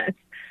business.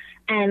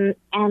 And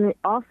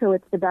also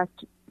it's the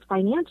best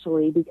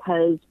financially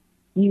because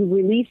you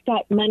release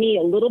that money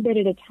a little bit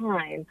at a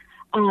time.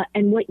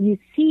 And what you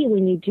see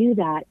when you do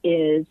that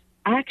is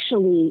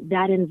actually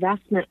that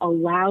investment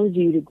allows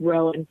you to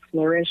grow and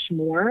flourish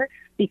more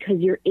because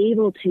you're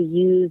able to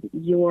use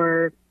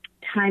your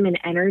time and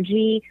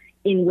energy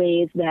in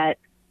ways that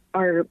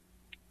are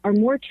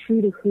more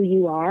true to who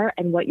you are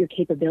and what your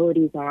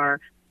capabilities are,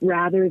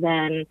 rather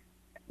than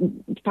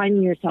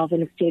finding yourself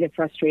in a state of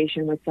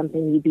frustration with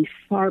something you'd be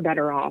far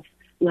better off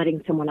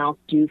letting someone else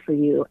do for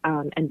you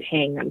and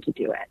paying them to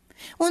do it.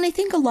 Well, and I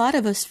think a lot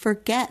of us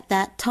forget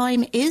that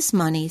time is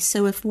money.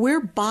 So if we're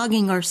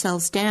bogging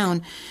ourselves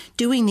down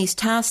doing these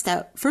tasks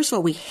that, first of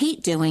all, we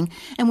hate doing,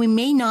 and we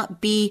may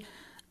not be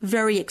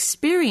very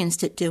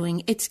experienced at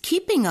doing, it's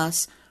keeping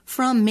us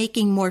from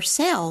making more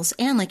sales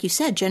and, like you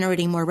said,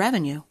 generating more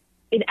revenue.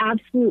 It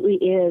absolutely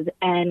is.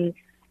 And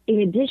in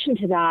addition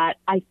to that,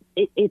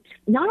 it's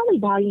not only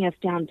bogging us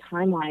down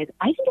time-wise,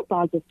 I think it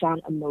bogs us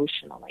down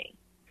emotionally,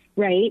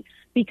 right?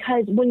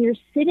 Because when you're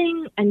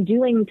sitting and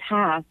doing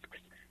tasks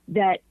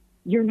that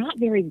you're not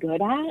very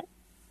good at,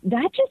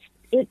 that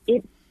just,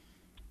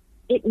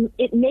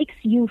 it makes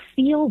you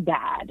feel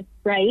bad,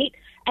 right?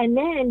 And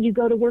then you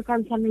go to work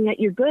on something that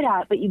you're good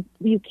at, but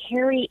you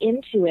carry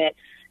into it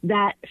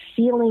that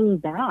feeling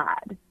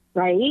bad,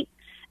 right?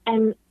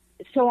 And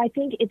so I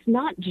think it's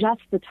not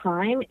just the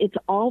time, it's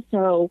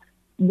also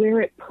where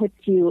it puts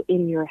you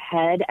in your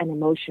head and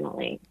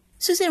emotionally.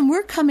 Suzanne,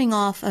 we're coming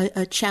off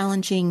a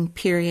challenging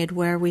period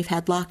where we've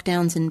had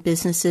lockdowns and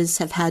businesses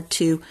have had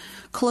to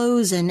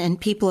close and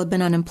people have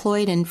been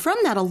unemployed. And from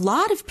that, a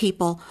lot of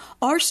people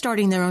are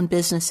starting their own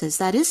businesses.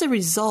 That is a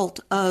result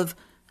of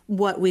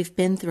what we've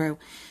been through.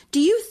 Do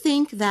you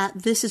think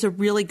that this is a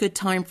really good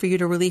time for you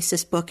to release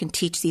this book and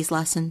teach these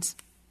lessons?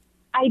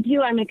 I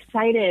do. I'm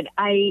excited.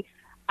 I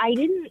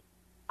didn't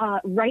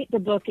write the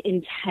book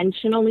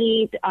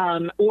intentionally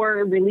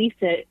or release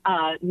it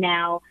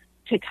now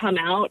to come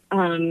out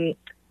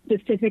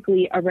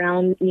specifically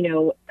around,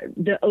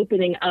 the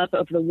opening up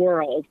of the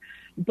world.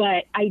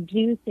 But I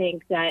do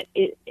think that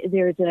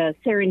there's a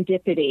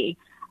serendipity.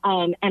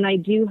 And I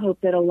do hope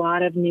that a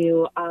lot of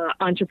new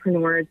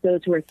entrepreneurs,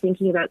 those who are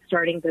thinking about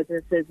starting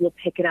businesses, will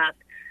pick it up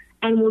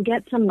and will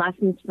get some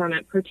lessons from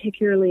it,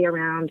 particularly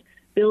around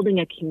building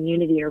a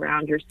community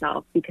around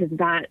yourself, because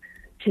that,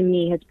 to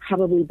me, has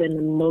probably been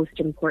the most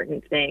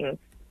important thing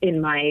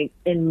in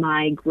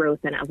my growth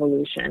and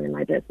evolution in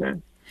my business.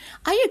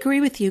 I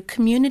agree with you.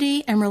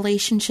 Community and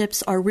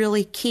relationships are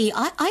really key.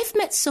 I've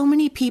met so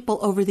many people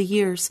over the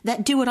years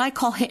that do what I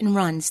call hit and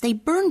runs. They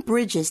burn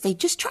bridges. They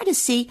just try to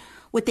see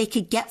what they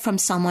could get from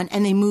someone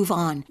and they move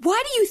on.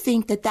 Why do you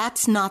think that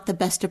that's not the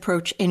best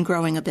approach in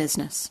growing a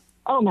business?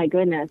 Oh, my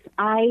goodness.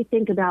 I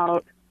think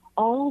about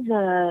all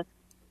the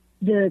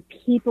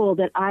people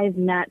that I've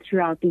met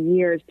throughout the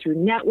years through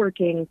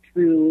networking,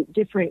 through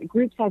different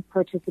groups I've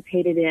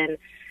participated in.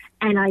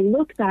 And I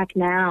look back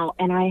now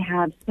and I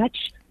have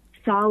such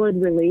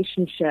solid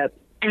relationships.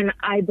 And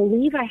I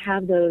believe I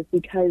have those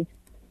because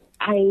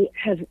I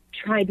have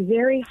tried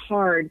very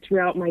hard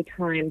throughout my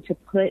time to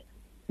put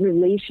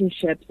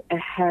relationships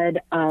ahead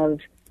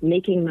of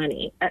making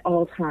money at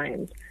all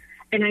times.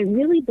 And I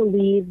really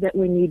believe that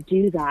when you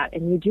do that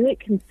and you do it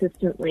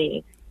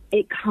consistently,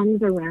 it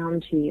comes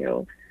around to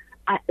you.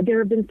 There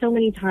have been so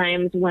many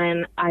times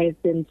when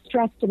I've been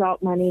stressed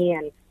about money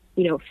and,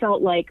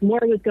 felt like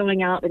more was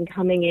going out than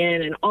coming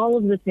in and all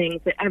of the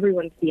things that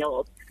everyone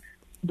feels.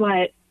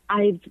 But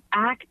I've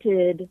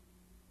acted,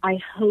 I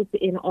hope,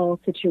 in all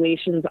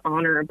situations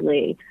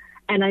honorably.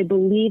 And I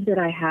believe that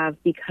I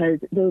have because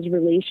those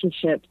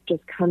relationships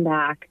just come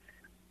back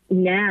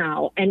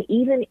now. And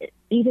even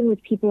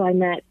with people I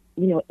met,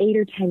 8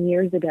 or 10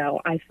 years ago,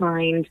 I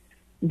find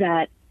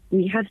that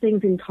we have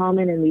things in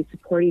common and we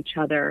support each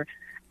other.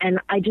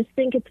 And I just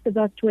think it's the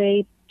best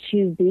way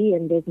to be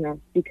in business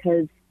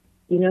because,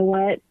 you know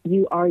what?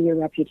 You are your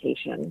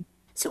reputation.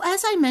 So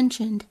as I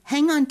mentioned,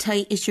 Hang On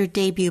Tight is your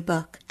debut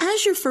book.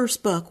 As your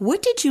first book,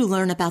 what did you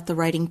learn about the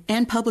writing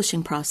and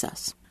publishing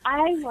process?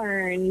 I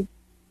learned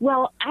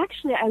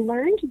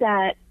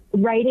that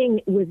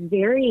writing was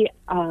very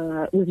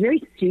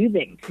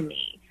soothing to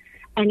me.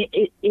 And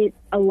it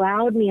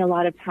allowed me a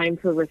lot of time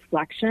for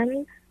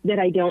reflection that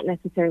I don't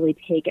necessarily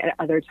take at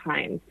other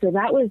times. So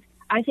that was,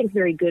 I think,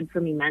 very good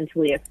for me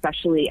mentally,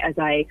 especially as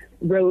I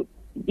wrote,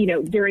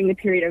 during the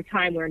period of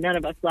time where none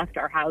of us left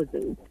our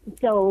houses.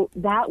 So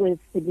that was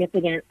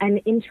significant. And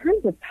in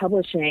terms of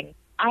publishing,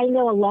 I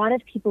know a lot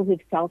of people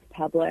who've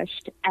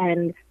self-published.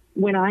 And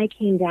when I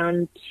came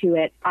down to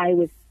it, I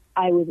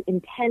was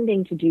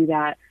intending to do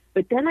that.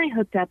 But then I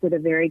hooked up with a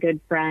very good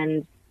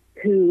friend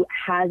who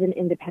has an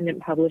independent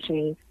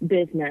publishing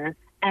business.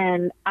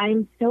 And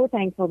I'm so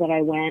thankful that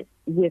I went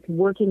with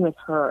working with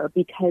her,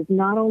 because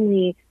not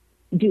only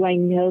do I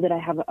know that I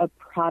have a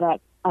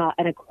product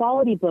and a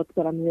quality book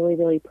that I'm really,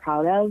 really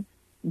proud of,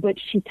 but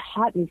she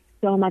taught me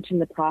so much in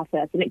the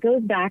process. And it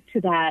goes back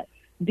to that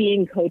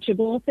being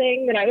coachable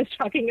thing that I was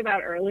talking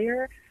about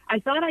earlier. I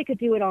thought I could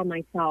do it all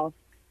myself,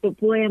 but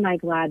boy, am I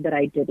glad that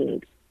I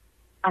didn't.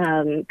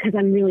 Because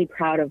I'm really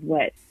proud of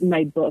what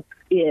my book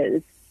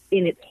is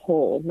in its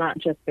whole, not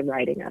just the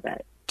writing of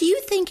it. Do you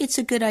think it's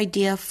a good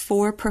idea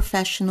for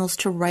professionals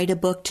to write a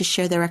book to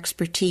share their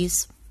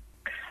expertise?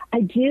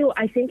 I do.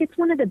 I think it's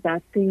one of the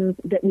best things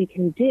that we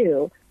can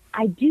do.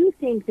 I do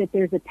think that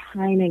there's a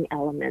timing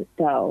element,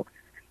 though.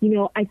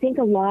 I think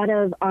a lot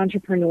of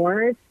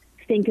entrepreneurs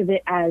think of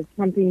it as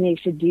something they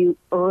should do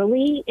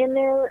early in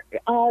their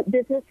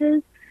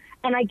businesses.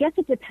 And I guess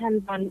it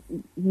depends on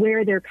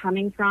where they're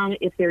coming from,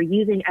 if they're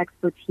using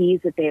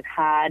expertise that they've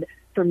had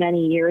for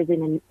many years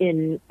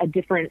in a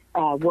different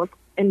work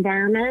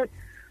environment.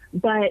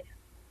 But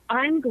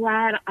I'm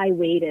glad I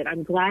waited.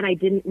 I'm glad I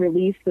didn't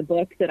release the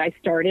book that I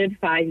started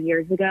 5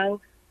 years ago,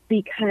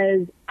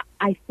 because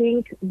I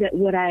think that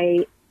what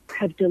I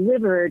have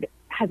delivered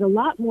has a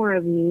lot more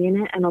of me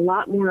in it and a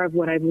lot more of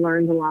what I've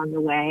learned along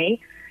the way.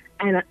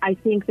 And I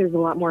think there's a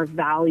lot more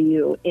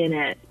value in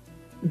it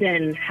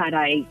than had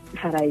I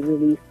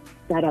released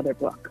that other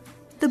book.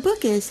 The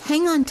book is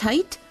Hang On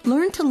Tight,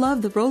 Learn to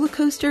Love the Roller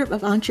Coaster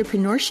of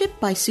Entrepreneurship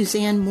by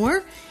Suzanne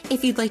Moore.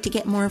 If you'd like to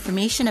get more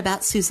information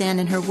about Suzanne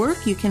and her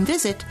work, you can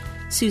visit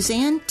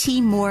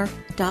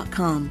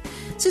SuzanneTMoore.com.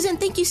 Suzanne,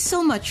 thank you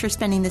so much for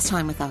spending this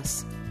time with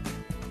us.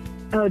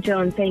 Oh,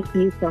 Joan, thank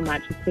you so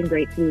much. It's been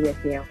great to be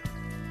with you.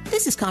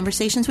 This is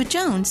Conversations with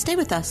Joan. Stay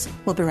with us.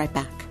 We'll be right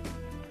back.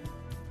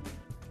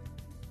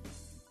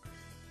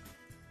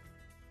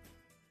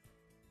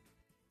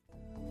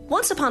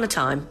 Once upon a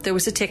time, there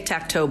was a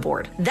tic-tac-toe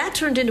board. That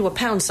turned into a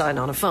pound sign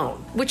on a phone,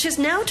 which has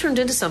now turned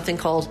into something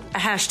called a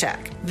hashtag.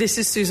 This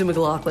is Susan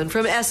McLaughlin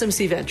from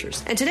SMC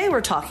Ventures, and today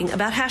we're talking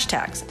about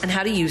hashtags and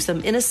how to use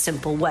them in a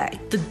simple way.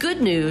 The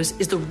good news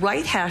is the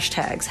right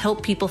hashtags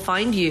help people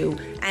find you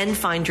and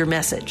find your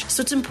message,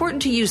 so it's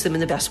important to use them in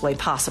the best way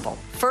possible.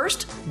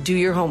 First, do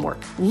your homework.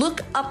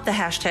 Look up the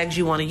hashtags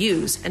you want to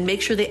use and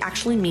make sure they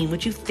actually mean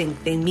what you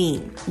think they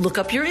mean. Look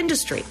up your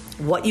industry,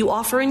 what you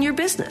offer in your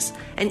business,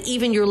 and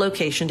even your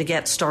location to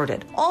get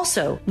started.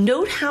 Also,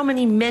 note how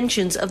many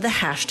mentions of the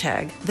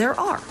hashtag there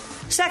are.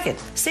 Second,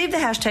 save the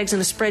hashtags in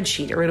a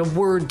spreadsheet or in a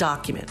Word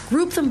document.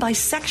 Group them by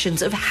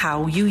sections of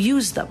how you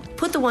use them.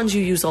 Put the ones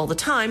you use all the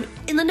time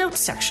in the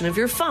notes section of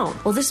your phone.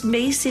 While this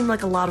may seem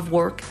like a lot of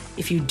work,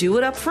 if you do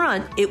it up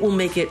front, it will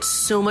make it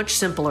so much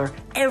simpler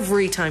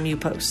every time you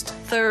post.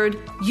 Third,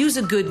 use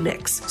a good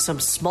mix. Some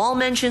small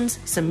mentions,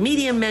 some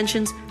medium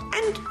mentions,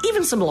 and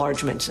even some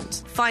large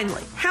mentions.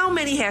 Finally, how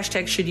many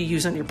hashtags should you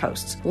use on your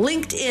posts?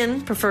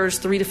 LinkedIn prefers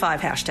 3 to 5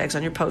 hashtags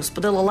on your posts,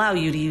 but they'll allow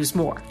you to use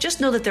more. Just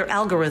know that their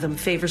algorithm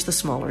favors the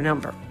smaller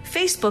number.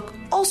 Facebook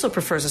also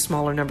prefers a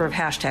smaller number of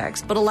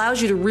hashtags, but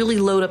allows you to really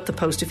load up the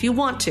post if you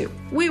want to.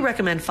 We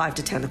recommend 5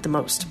 to 10 at the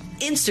most.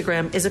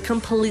 Instagram is a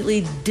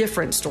completely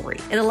different story.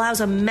 It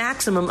allows a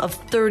maximum of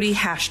 30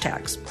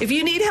 hashtags. If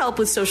you need help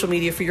with social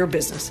media for your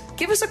business,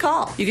 give us a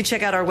call. You can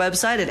check out our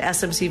website at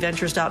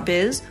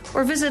smcventures.biz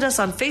or visit us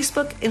on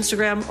Facebook,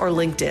 Instagram, or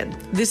LinkedIn.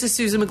 This is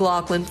Susan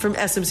McLaughlin from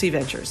SMC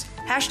Ventures.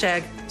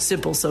 Hashtag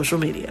Simple Social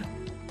Media.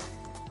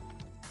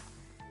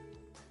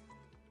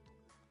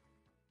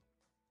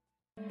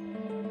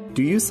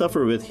 Do you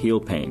suffer with heel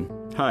pain?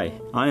 Hi,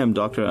 I am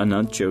Dr.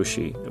 Anant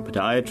Joshi, a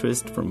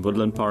podiatrist from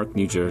Woodland Park,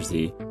 New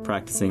Jersey,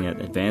 practicing at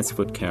Advanced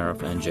Foot Care of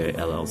NJ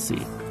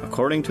LLC.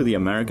 According to the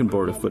American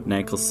Board of Foot and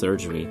Ankle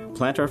Surgery,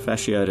 plantar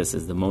fasciitis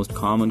is the most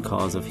common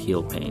cause of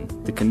heel pain.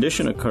 The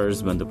condition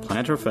occurs when the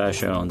plantar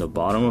fascia on the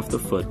bottom of the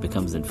foot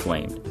becomes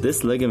inflamed.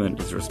 This ligament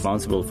is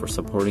responsible for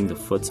supporting the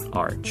foot's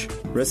arch.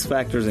 Risk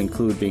factors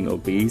include being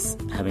obese,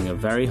 having a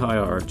very high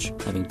arch,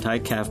 having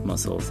tight calf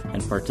muscles,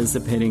 and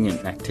participating in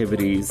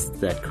activities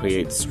that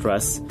create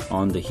stress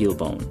on the heel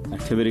bone.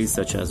 Activities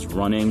such as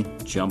running,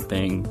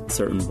 jumping,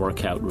 certain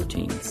workout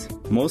routines.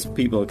 Most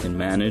people can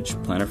manage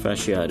plantar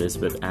fasciitis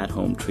with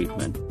at-home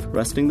treatment.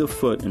 Resting the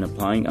foot and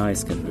applying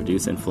ice can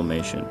reduce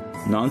inflammation.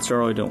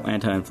 Non-steroidal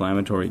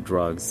anti-inflammatory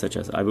drugs such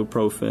as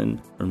ibuprofen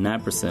or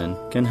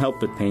naproxen can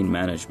help with pain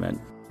management.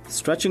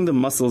 Stretching the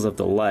muscles of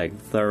the leg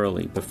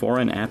thoroughly before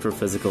and after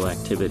physical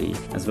activity,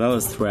 as well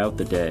as throughout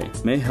the day,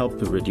 may help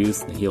to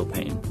reduce the heel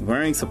pain.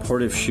 Wearing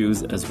supportive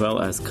shoes as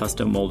well as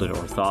custom-molded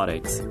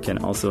orthotics can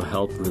also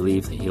help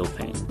relieve the heel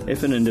pain.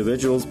 If an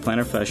individual's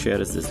plantar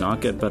fasciitis does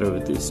not get better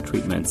with these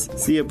treatments,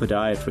 see a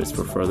podiatrist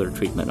for further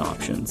treatment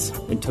options.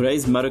 In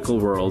today's medical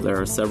world, there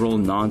are several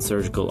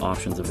non-surgical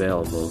options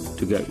available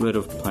to get rid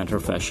of plantar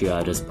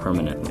fasciitis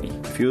permanently.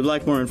 If you would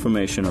like more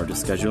information or to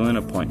schedule an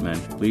appointment,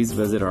 please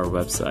visit our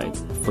website,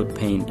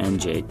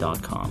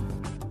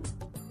 footpainnj.com.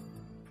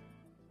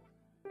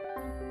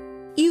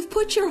 You've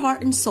put your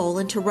heart and soul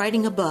into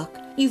writing a book.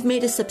 You've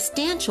made a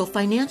substantial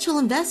financial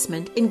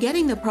investment in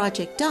getting the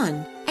project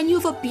done. And you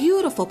have a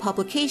beautiful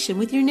publication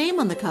with your name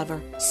on the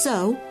cover.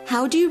 So,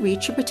 how do you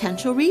reach your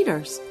potential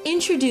readers?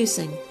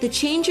 Introducing the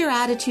Change Your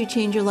Attitude,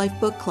 Change Your Life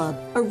Book Club,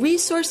 a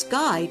resource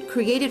guide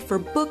created for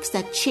books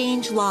that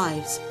change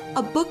lives.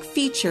 A book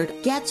featured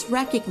gets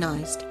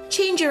recognized.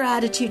 Change Your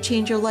Attitude,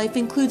 Change Your Life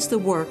includes the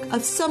work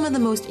of some of the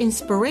most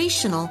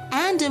inspirational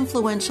and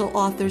influential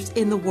authors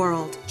in the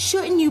world.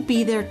 Shouldn't you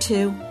be there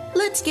too?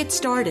 Let's get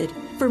started.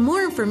 For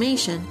more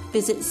information,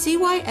 visit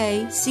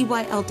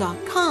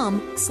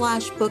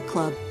cyacyl.com/book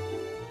club.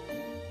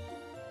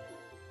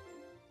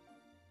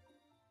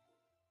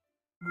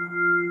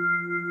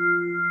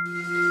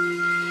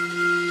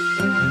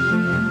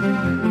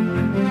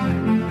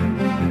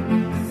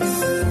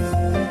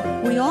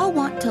 We all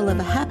want to live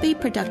a happy,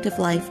 productive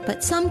life,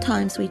 but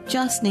sometimes we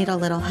just need a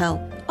little help.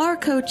 Our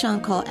Coach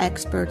On Call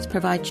experts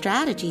provide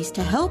strategies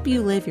to help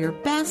you live your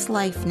best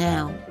life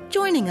now.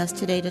 Joining us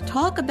today to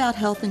talk about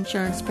health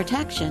insurance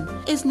protection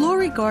is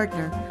Lori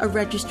Gardner, a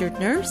registered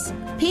nurse,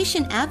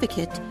 patient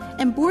advocate,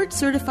 and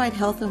board-certified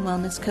health and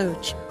wellness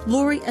coach.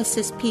 Lori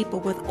assists people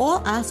with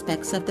all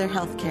aspects of their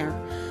health care.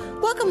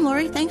 Welcome,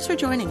 Lori. Thanks for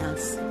joining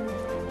us.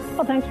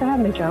 Well, thanks for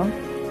having me, Joan.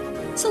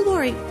 So,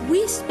 Lori,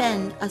 we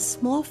spend a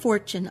small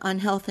fortune on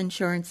health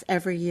insurance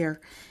every year.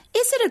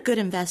 Is it a good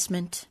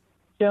investment?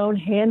 Joan,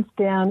 hands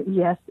down,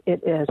 yes,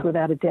 it is,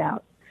 without a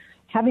doubt.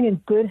 Having a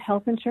good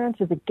health insurance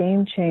is a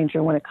game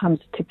changer when it comes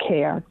to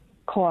care,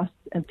 costs,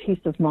 and peace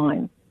of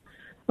mind.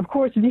 Of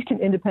course, if you can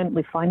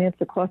independently finance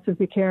the cost of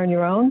your care on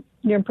your own,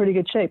 you're in pretty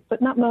good shape,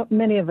 but not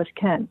many of us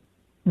can.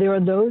 There are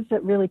those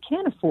that really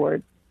can't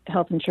afford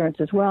health insurance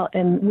as well,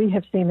 and we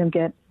have seen them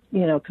get,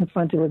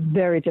 confronted with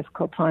very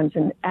difficult times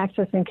in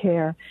accessing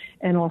care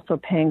and also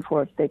paying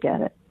for it if they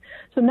get it.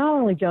 So not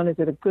only, Joan, is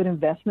it a good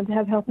investment to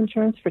have health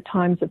insurance for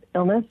times of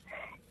illness,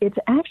 it's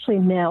actually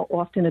now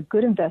often a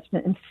good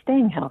investment in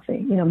staying healthy.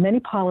 Many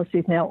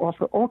policies now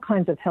offer all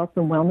kinds of health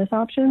and wellness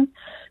options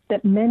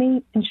that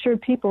many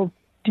insured people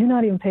do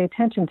not even pay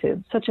attention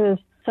to, such as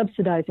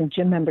subsidizing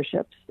gym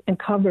memberships and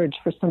coverage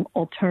for some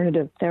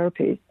alternative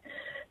therapies.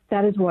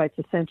 That is why it's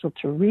essential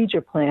to read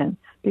your plan,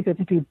 because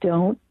if you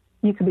don't,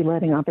 you could be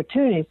letting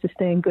opportunities to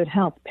stay in good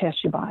health pass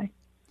you by.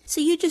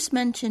 So you just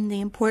mentioned the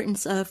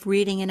importance of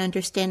reading and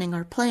understanding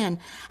our plan.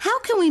 How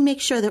can we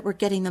make sure that we're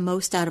getting the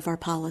most out of our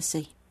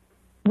policy?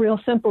 Real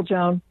simple,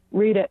 Joan.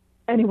 Read it.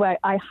 Anyway,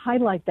 I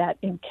highlight that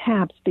in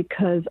caps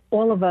because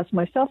all of us,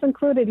 myself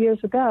included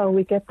years ago,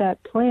 we get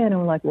that plan and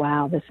we're like,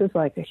 wow, this is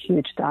like a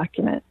huge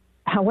document.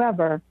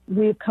 However,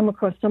 we've come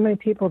across so many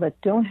people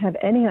that don't have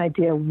any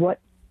idea what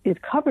is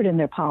covered in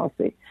their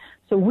policy.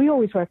 So we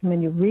always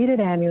recommend you read it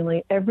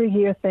annually. Every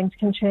year things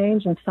can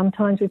change, and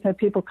sometimes we've had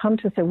people come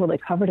to us and say, well, they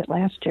covered it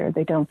last year.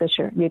 They don't this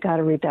year. You got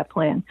to read that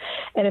plan.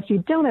 And if you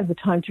don't have the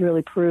time to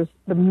really peruse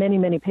the many,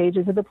 many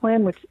pages of the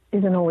plan, which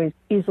isn't always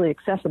easily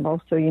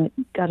accessible, so you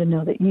got to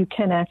know that you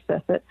can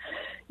access it,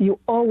 you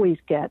always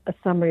get a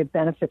summary of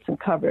benefits and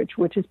coverage,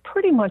 which is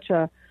pretty much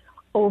a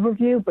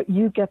overview, but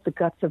you get the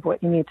guts of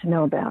what you need to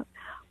know about.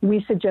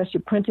 We suggest you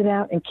print it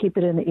out and keep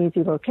it in an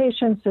easy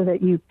location so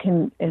that you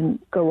can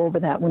go over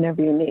that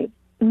whenever you need.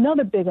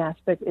 Another big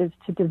aspect is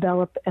to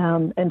develop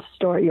and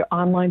start your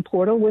online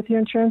portal with your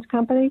insurance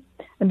company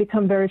and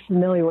become very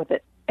familiar with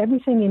it.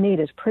 Everything you need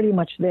is pretty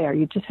much there.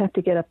 You just have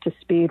to get up to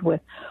speed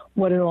with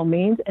what it all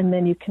means, and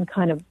then you can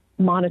kind of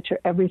monitor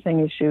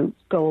everything as you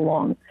go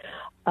along.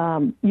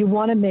 You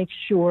want to make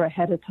sure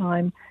ahead of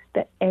time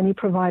that any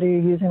provider you're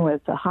using, whether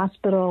it's a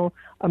hospital,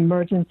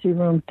 emergency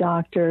room,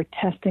 doctor,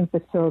 testing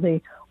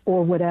facility,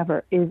 or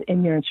whatever, is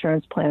in your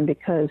insurance plan,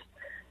 because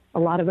a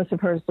lot of us have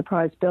heard of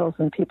surprise bills,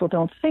 and people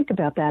don't think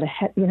about that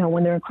ahead,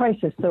 when they're in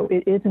crisis. So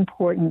it is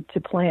important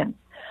to plan.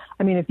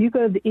 I mean, if you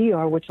go to the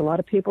ER, which a lot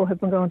of people have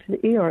been going to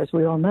the ER, as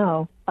we all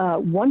know,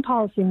 one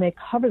policy may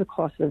cover the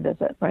cost of the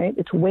visit, right?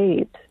 It's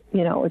waived,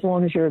 as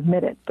long as you're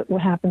admitted. But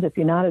what happens if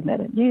you're not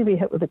admitted? You usually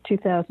hit with a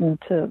 $2,000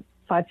 to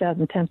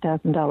 $5,000,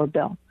 $10,000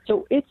 bill.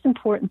 So it's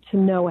important to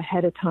know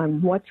ahead of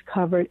time what's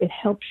covered. It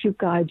helps you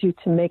guide you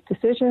to make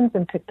decisions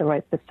and pick the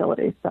right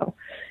facilities. So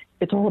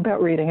it's all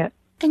about reading it.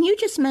 And you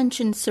just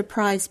mentioned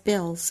surprise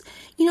bills.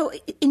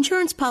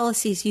 Insurance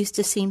policies used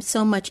to seem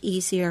so much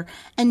easier,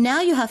 and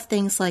now you have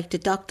things like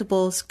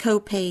deductibles,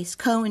 co-pays,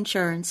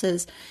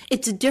 co-insurances.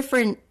 It's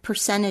different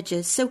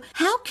percentages. So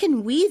how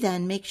can we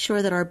then make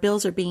sure that our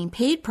bills are being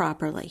paid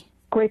properly?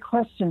 Great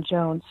question,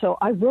 Joan. So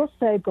I will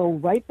say go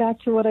right back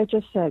to what I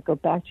just said. Go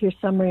back to your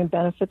summary and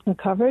benefits and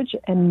coverage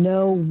and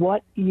know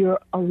what your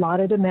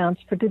allotted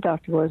amounts for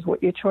deductible is,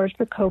 what you're charged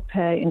for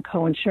co-pay and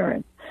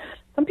co-insurance.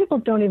 Some people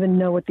don't even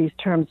know what these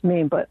terms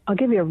mean, but I'll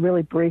give you a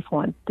really brief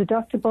one.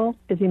 Deductible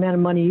is the amount of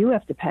money you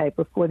have to pay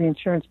before the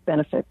insurance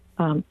benefit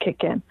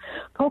kick in.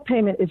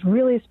 Co-payment is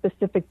really a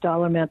specific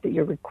dollar amount that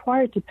you're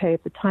required to pay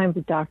at the time of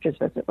the doctor's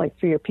visit, like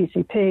for your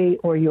PCP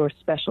or your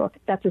specialist.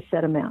 That's a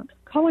set amount.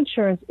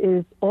 Co-insurance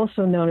is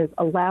also known as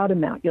allowed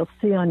amount. You'll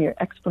see on your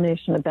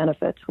explanation of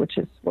benefits, which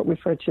is what we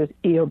refer to as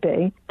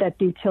EOB, that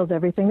details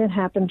everything that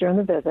happened during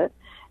the visit.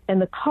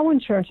 And the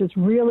co-insurance is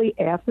really,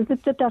 after the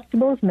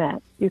deductible is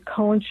met, your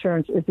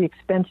co-insurance is the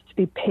expense to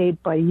be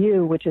paid by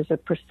you, which is a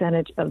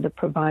percentage of the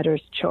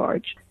provider's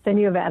charge. Then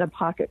you have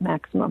out-of-pocket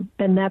maximum,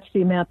 and that's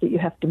the amount that you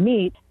have to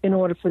meet in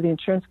order for the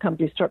insurance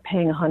company to start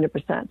paying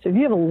 100%. So if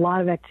you have a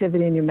lot of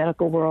activity in your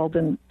medical world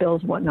and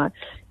bills and whatnot,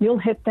 you'll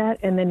hit that,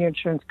 and then your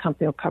insurance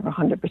company will cover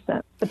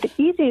 100%. But the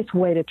easiest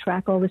way to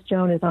track all this,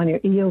 Joan, is on your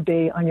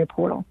EOB, on your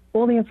portal.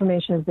 All the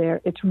information is there.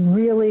 It's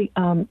really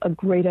a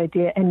great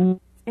idea. And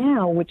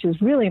now, which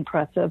is really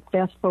impressive,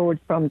 fast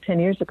forward from 10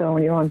 years ago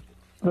when you're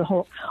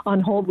on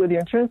hold with your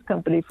insurance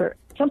company for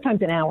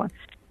sometimes an hour.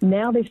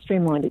 Now they've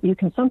streamlined it. You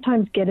can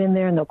sometimes get in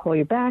there and they'll call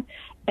you back.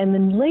 And the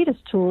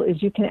latest tool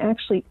is you can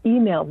actually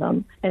email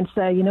them and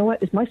say, you know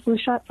what, is my flu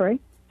shot free?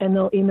 And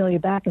they'll email you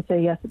back and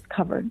say, yes, it's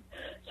covered.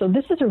 So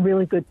this is a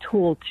really good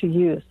tool to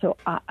use. So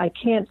I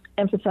can't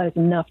emphasize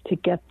enough to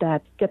get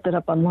that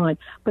up online.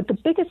 But the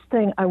biggest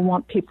thing I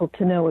want people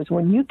to know is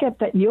when you get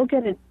that, you'll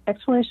get an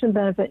explanation of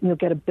benefit and you'll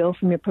get a bill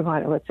from your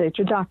provider. Let's say it's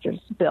your doctor's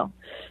bill.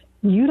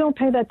 You don't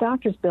pay that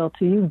doctor's bill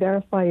till you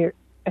verify your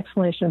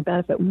explanation of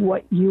benefit,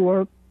 what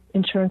your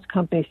insurance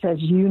company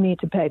says you need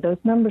to pay. Those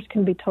numbers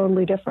can be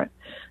totally different.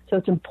 So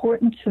it's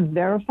important to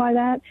verify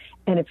that.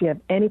 And if you have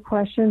any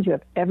questions, you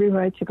have every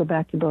right to go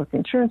back to both the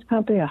insurance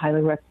company, I highly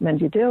recommend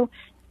you do,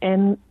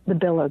 and the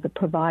biller, the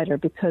provider,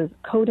 because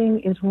coding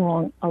is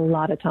wrong a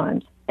lot of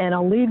times. And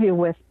I'll leave you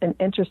with an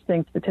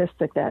interesting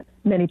statistic that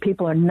many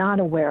people are not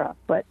aware of,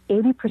 but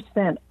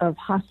 80% of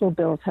hospital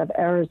bills have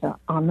errors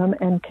on them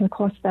and can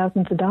cost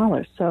thousands of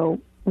dollars. So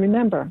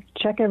remember,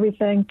 check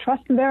everything,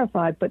 trust and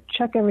verify, but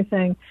check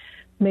everything.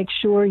 Make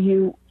sure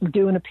you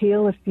do an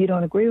appeal if you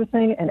don't agree with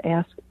things, and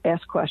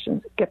ask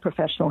questions. Get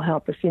professional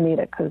help if you need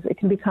it, because it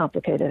can be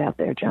complicated out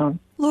there, Joan.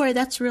 Lori,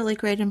 that's really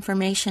great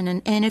information.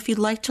 And if you'd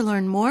like to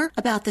learn more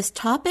about this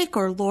topic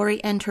or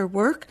Lori and her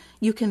work,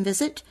 you can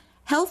visit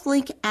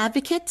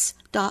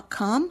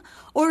healthlinkadvocates.com,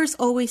 or as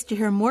always, to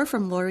hear more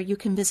from Lori, you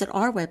can visit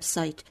our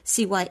website,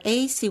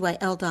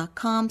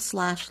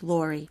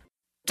 cyacyl.com/Lori.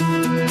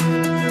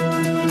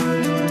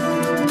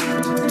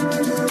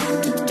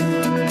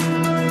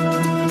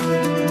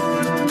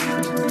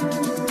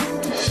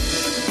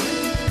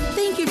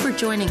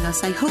 Joining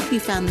us. I hope you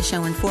found the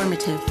show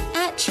informative.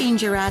 At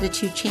Change Your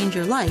Attitude, Change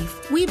Your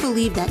Life, we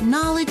believe that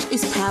knowledge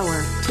is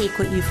power. Take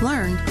what you've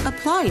learned,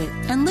 apply it,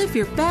 and live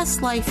your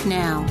best life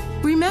now.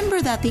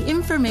 Remember that the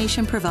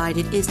information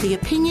provided is the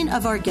opinion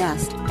of our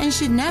guest and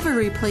should never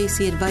replace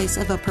the advice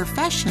of a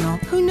professional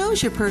who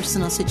knows your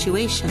personal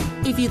situation.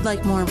 If you'd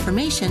like more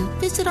information,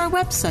 visit our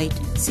website,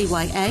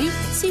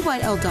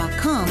 cyacyl.com.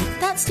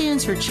 That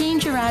stands for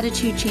Change Your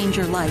Attitude, Change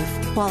Your Life.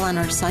 While on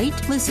our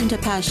site, listen to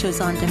past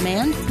shows on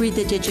demand, read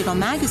the digital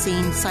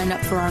magazine, sign up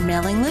for our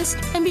mailing list,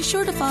 and be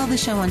sure to follow the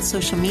show on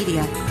social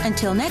media.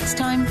 Until next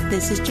time,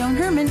 this is Joan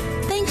Herman.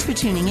 Thanks for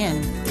tuning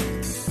in.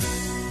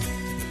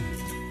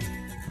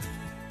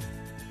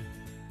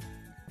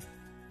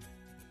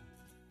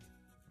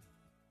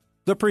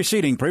 The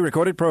preceding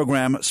pre-recorded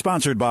program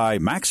sponsored by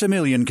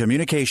Maximilian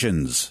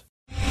Communications.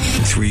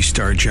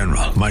 3-star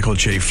General Michael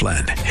J.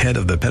 Flynn, head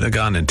of the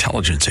Pentagon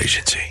Intelligence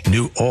Agency,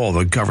 knew all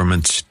the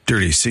government's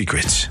dirty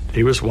secrets.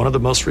 He was one of the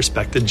most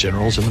respected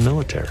generals in the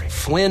military.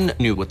 Flynn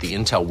knew what the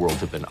intel world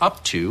had been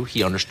up to.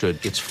 He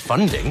understood its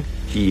funding.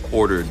 He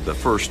ordered the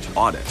first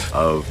audit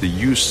of the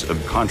use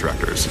of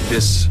contractors.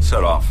 This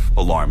set off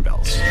alarm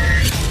bells.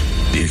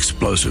 The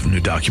explosive new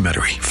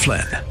documentary,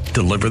 Flynn,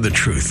 Deliver the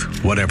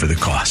Truth, Whatever the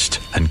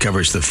Cost,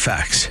 uncovers the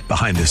facts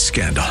behind this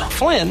scandal.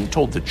 Flynn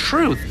told the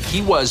truth.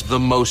 He was the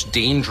most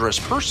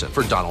dangerous person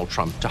for Donald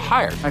Trump to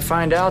hire. I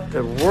find out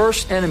the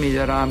worst enemy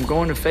that I'm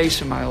going to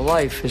face in my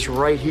life is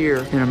right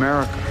here in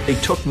America. They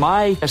took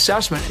my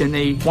assessment and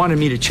they wanted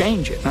me to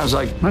change it. And I was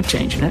like, I'm not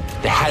changing it.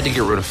 They had to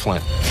get rid of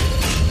Flynn.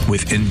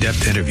 With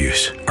in-depth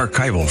interviews,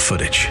 archival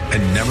footage,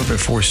 and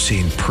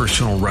never-before-seen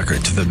personal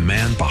records of the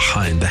man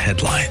behind the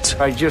headlines.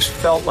 I just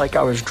felt like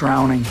I was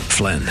drowning.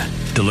 Flynn,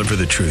 Deliver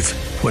the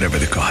Truth, Whatever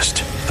the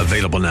Cost.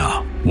 Available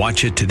now.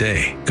 Watch it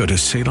today. Go to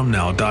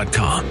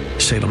salemnow.com.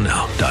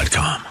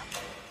 salemnow.com.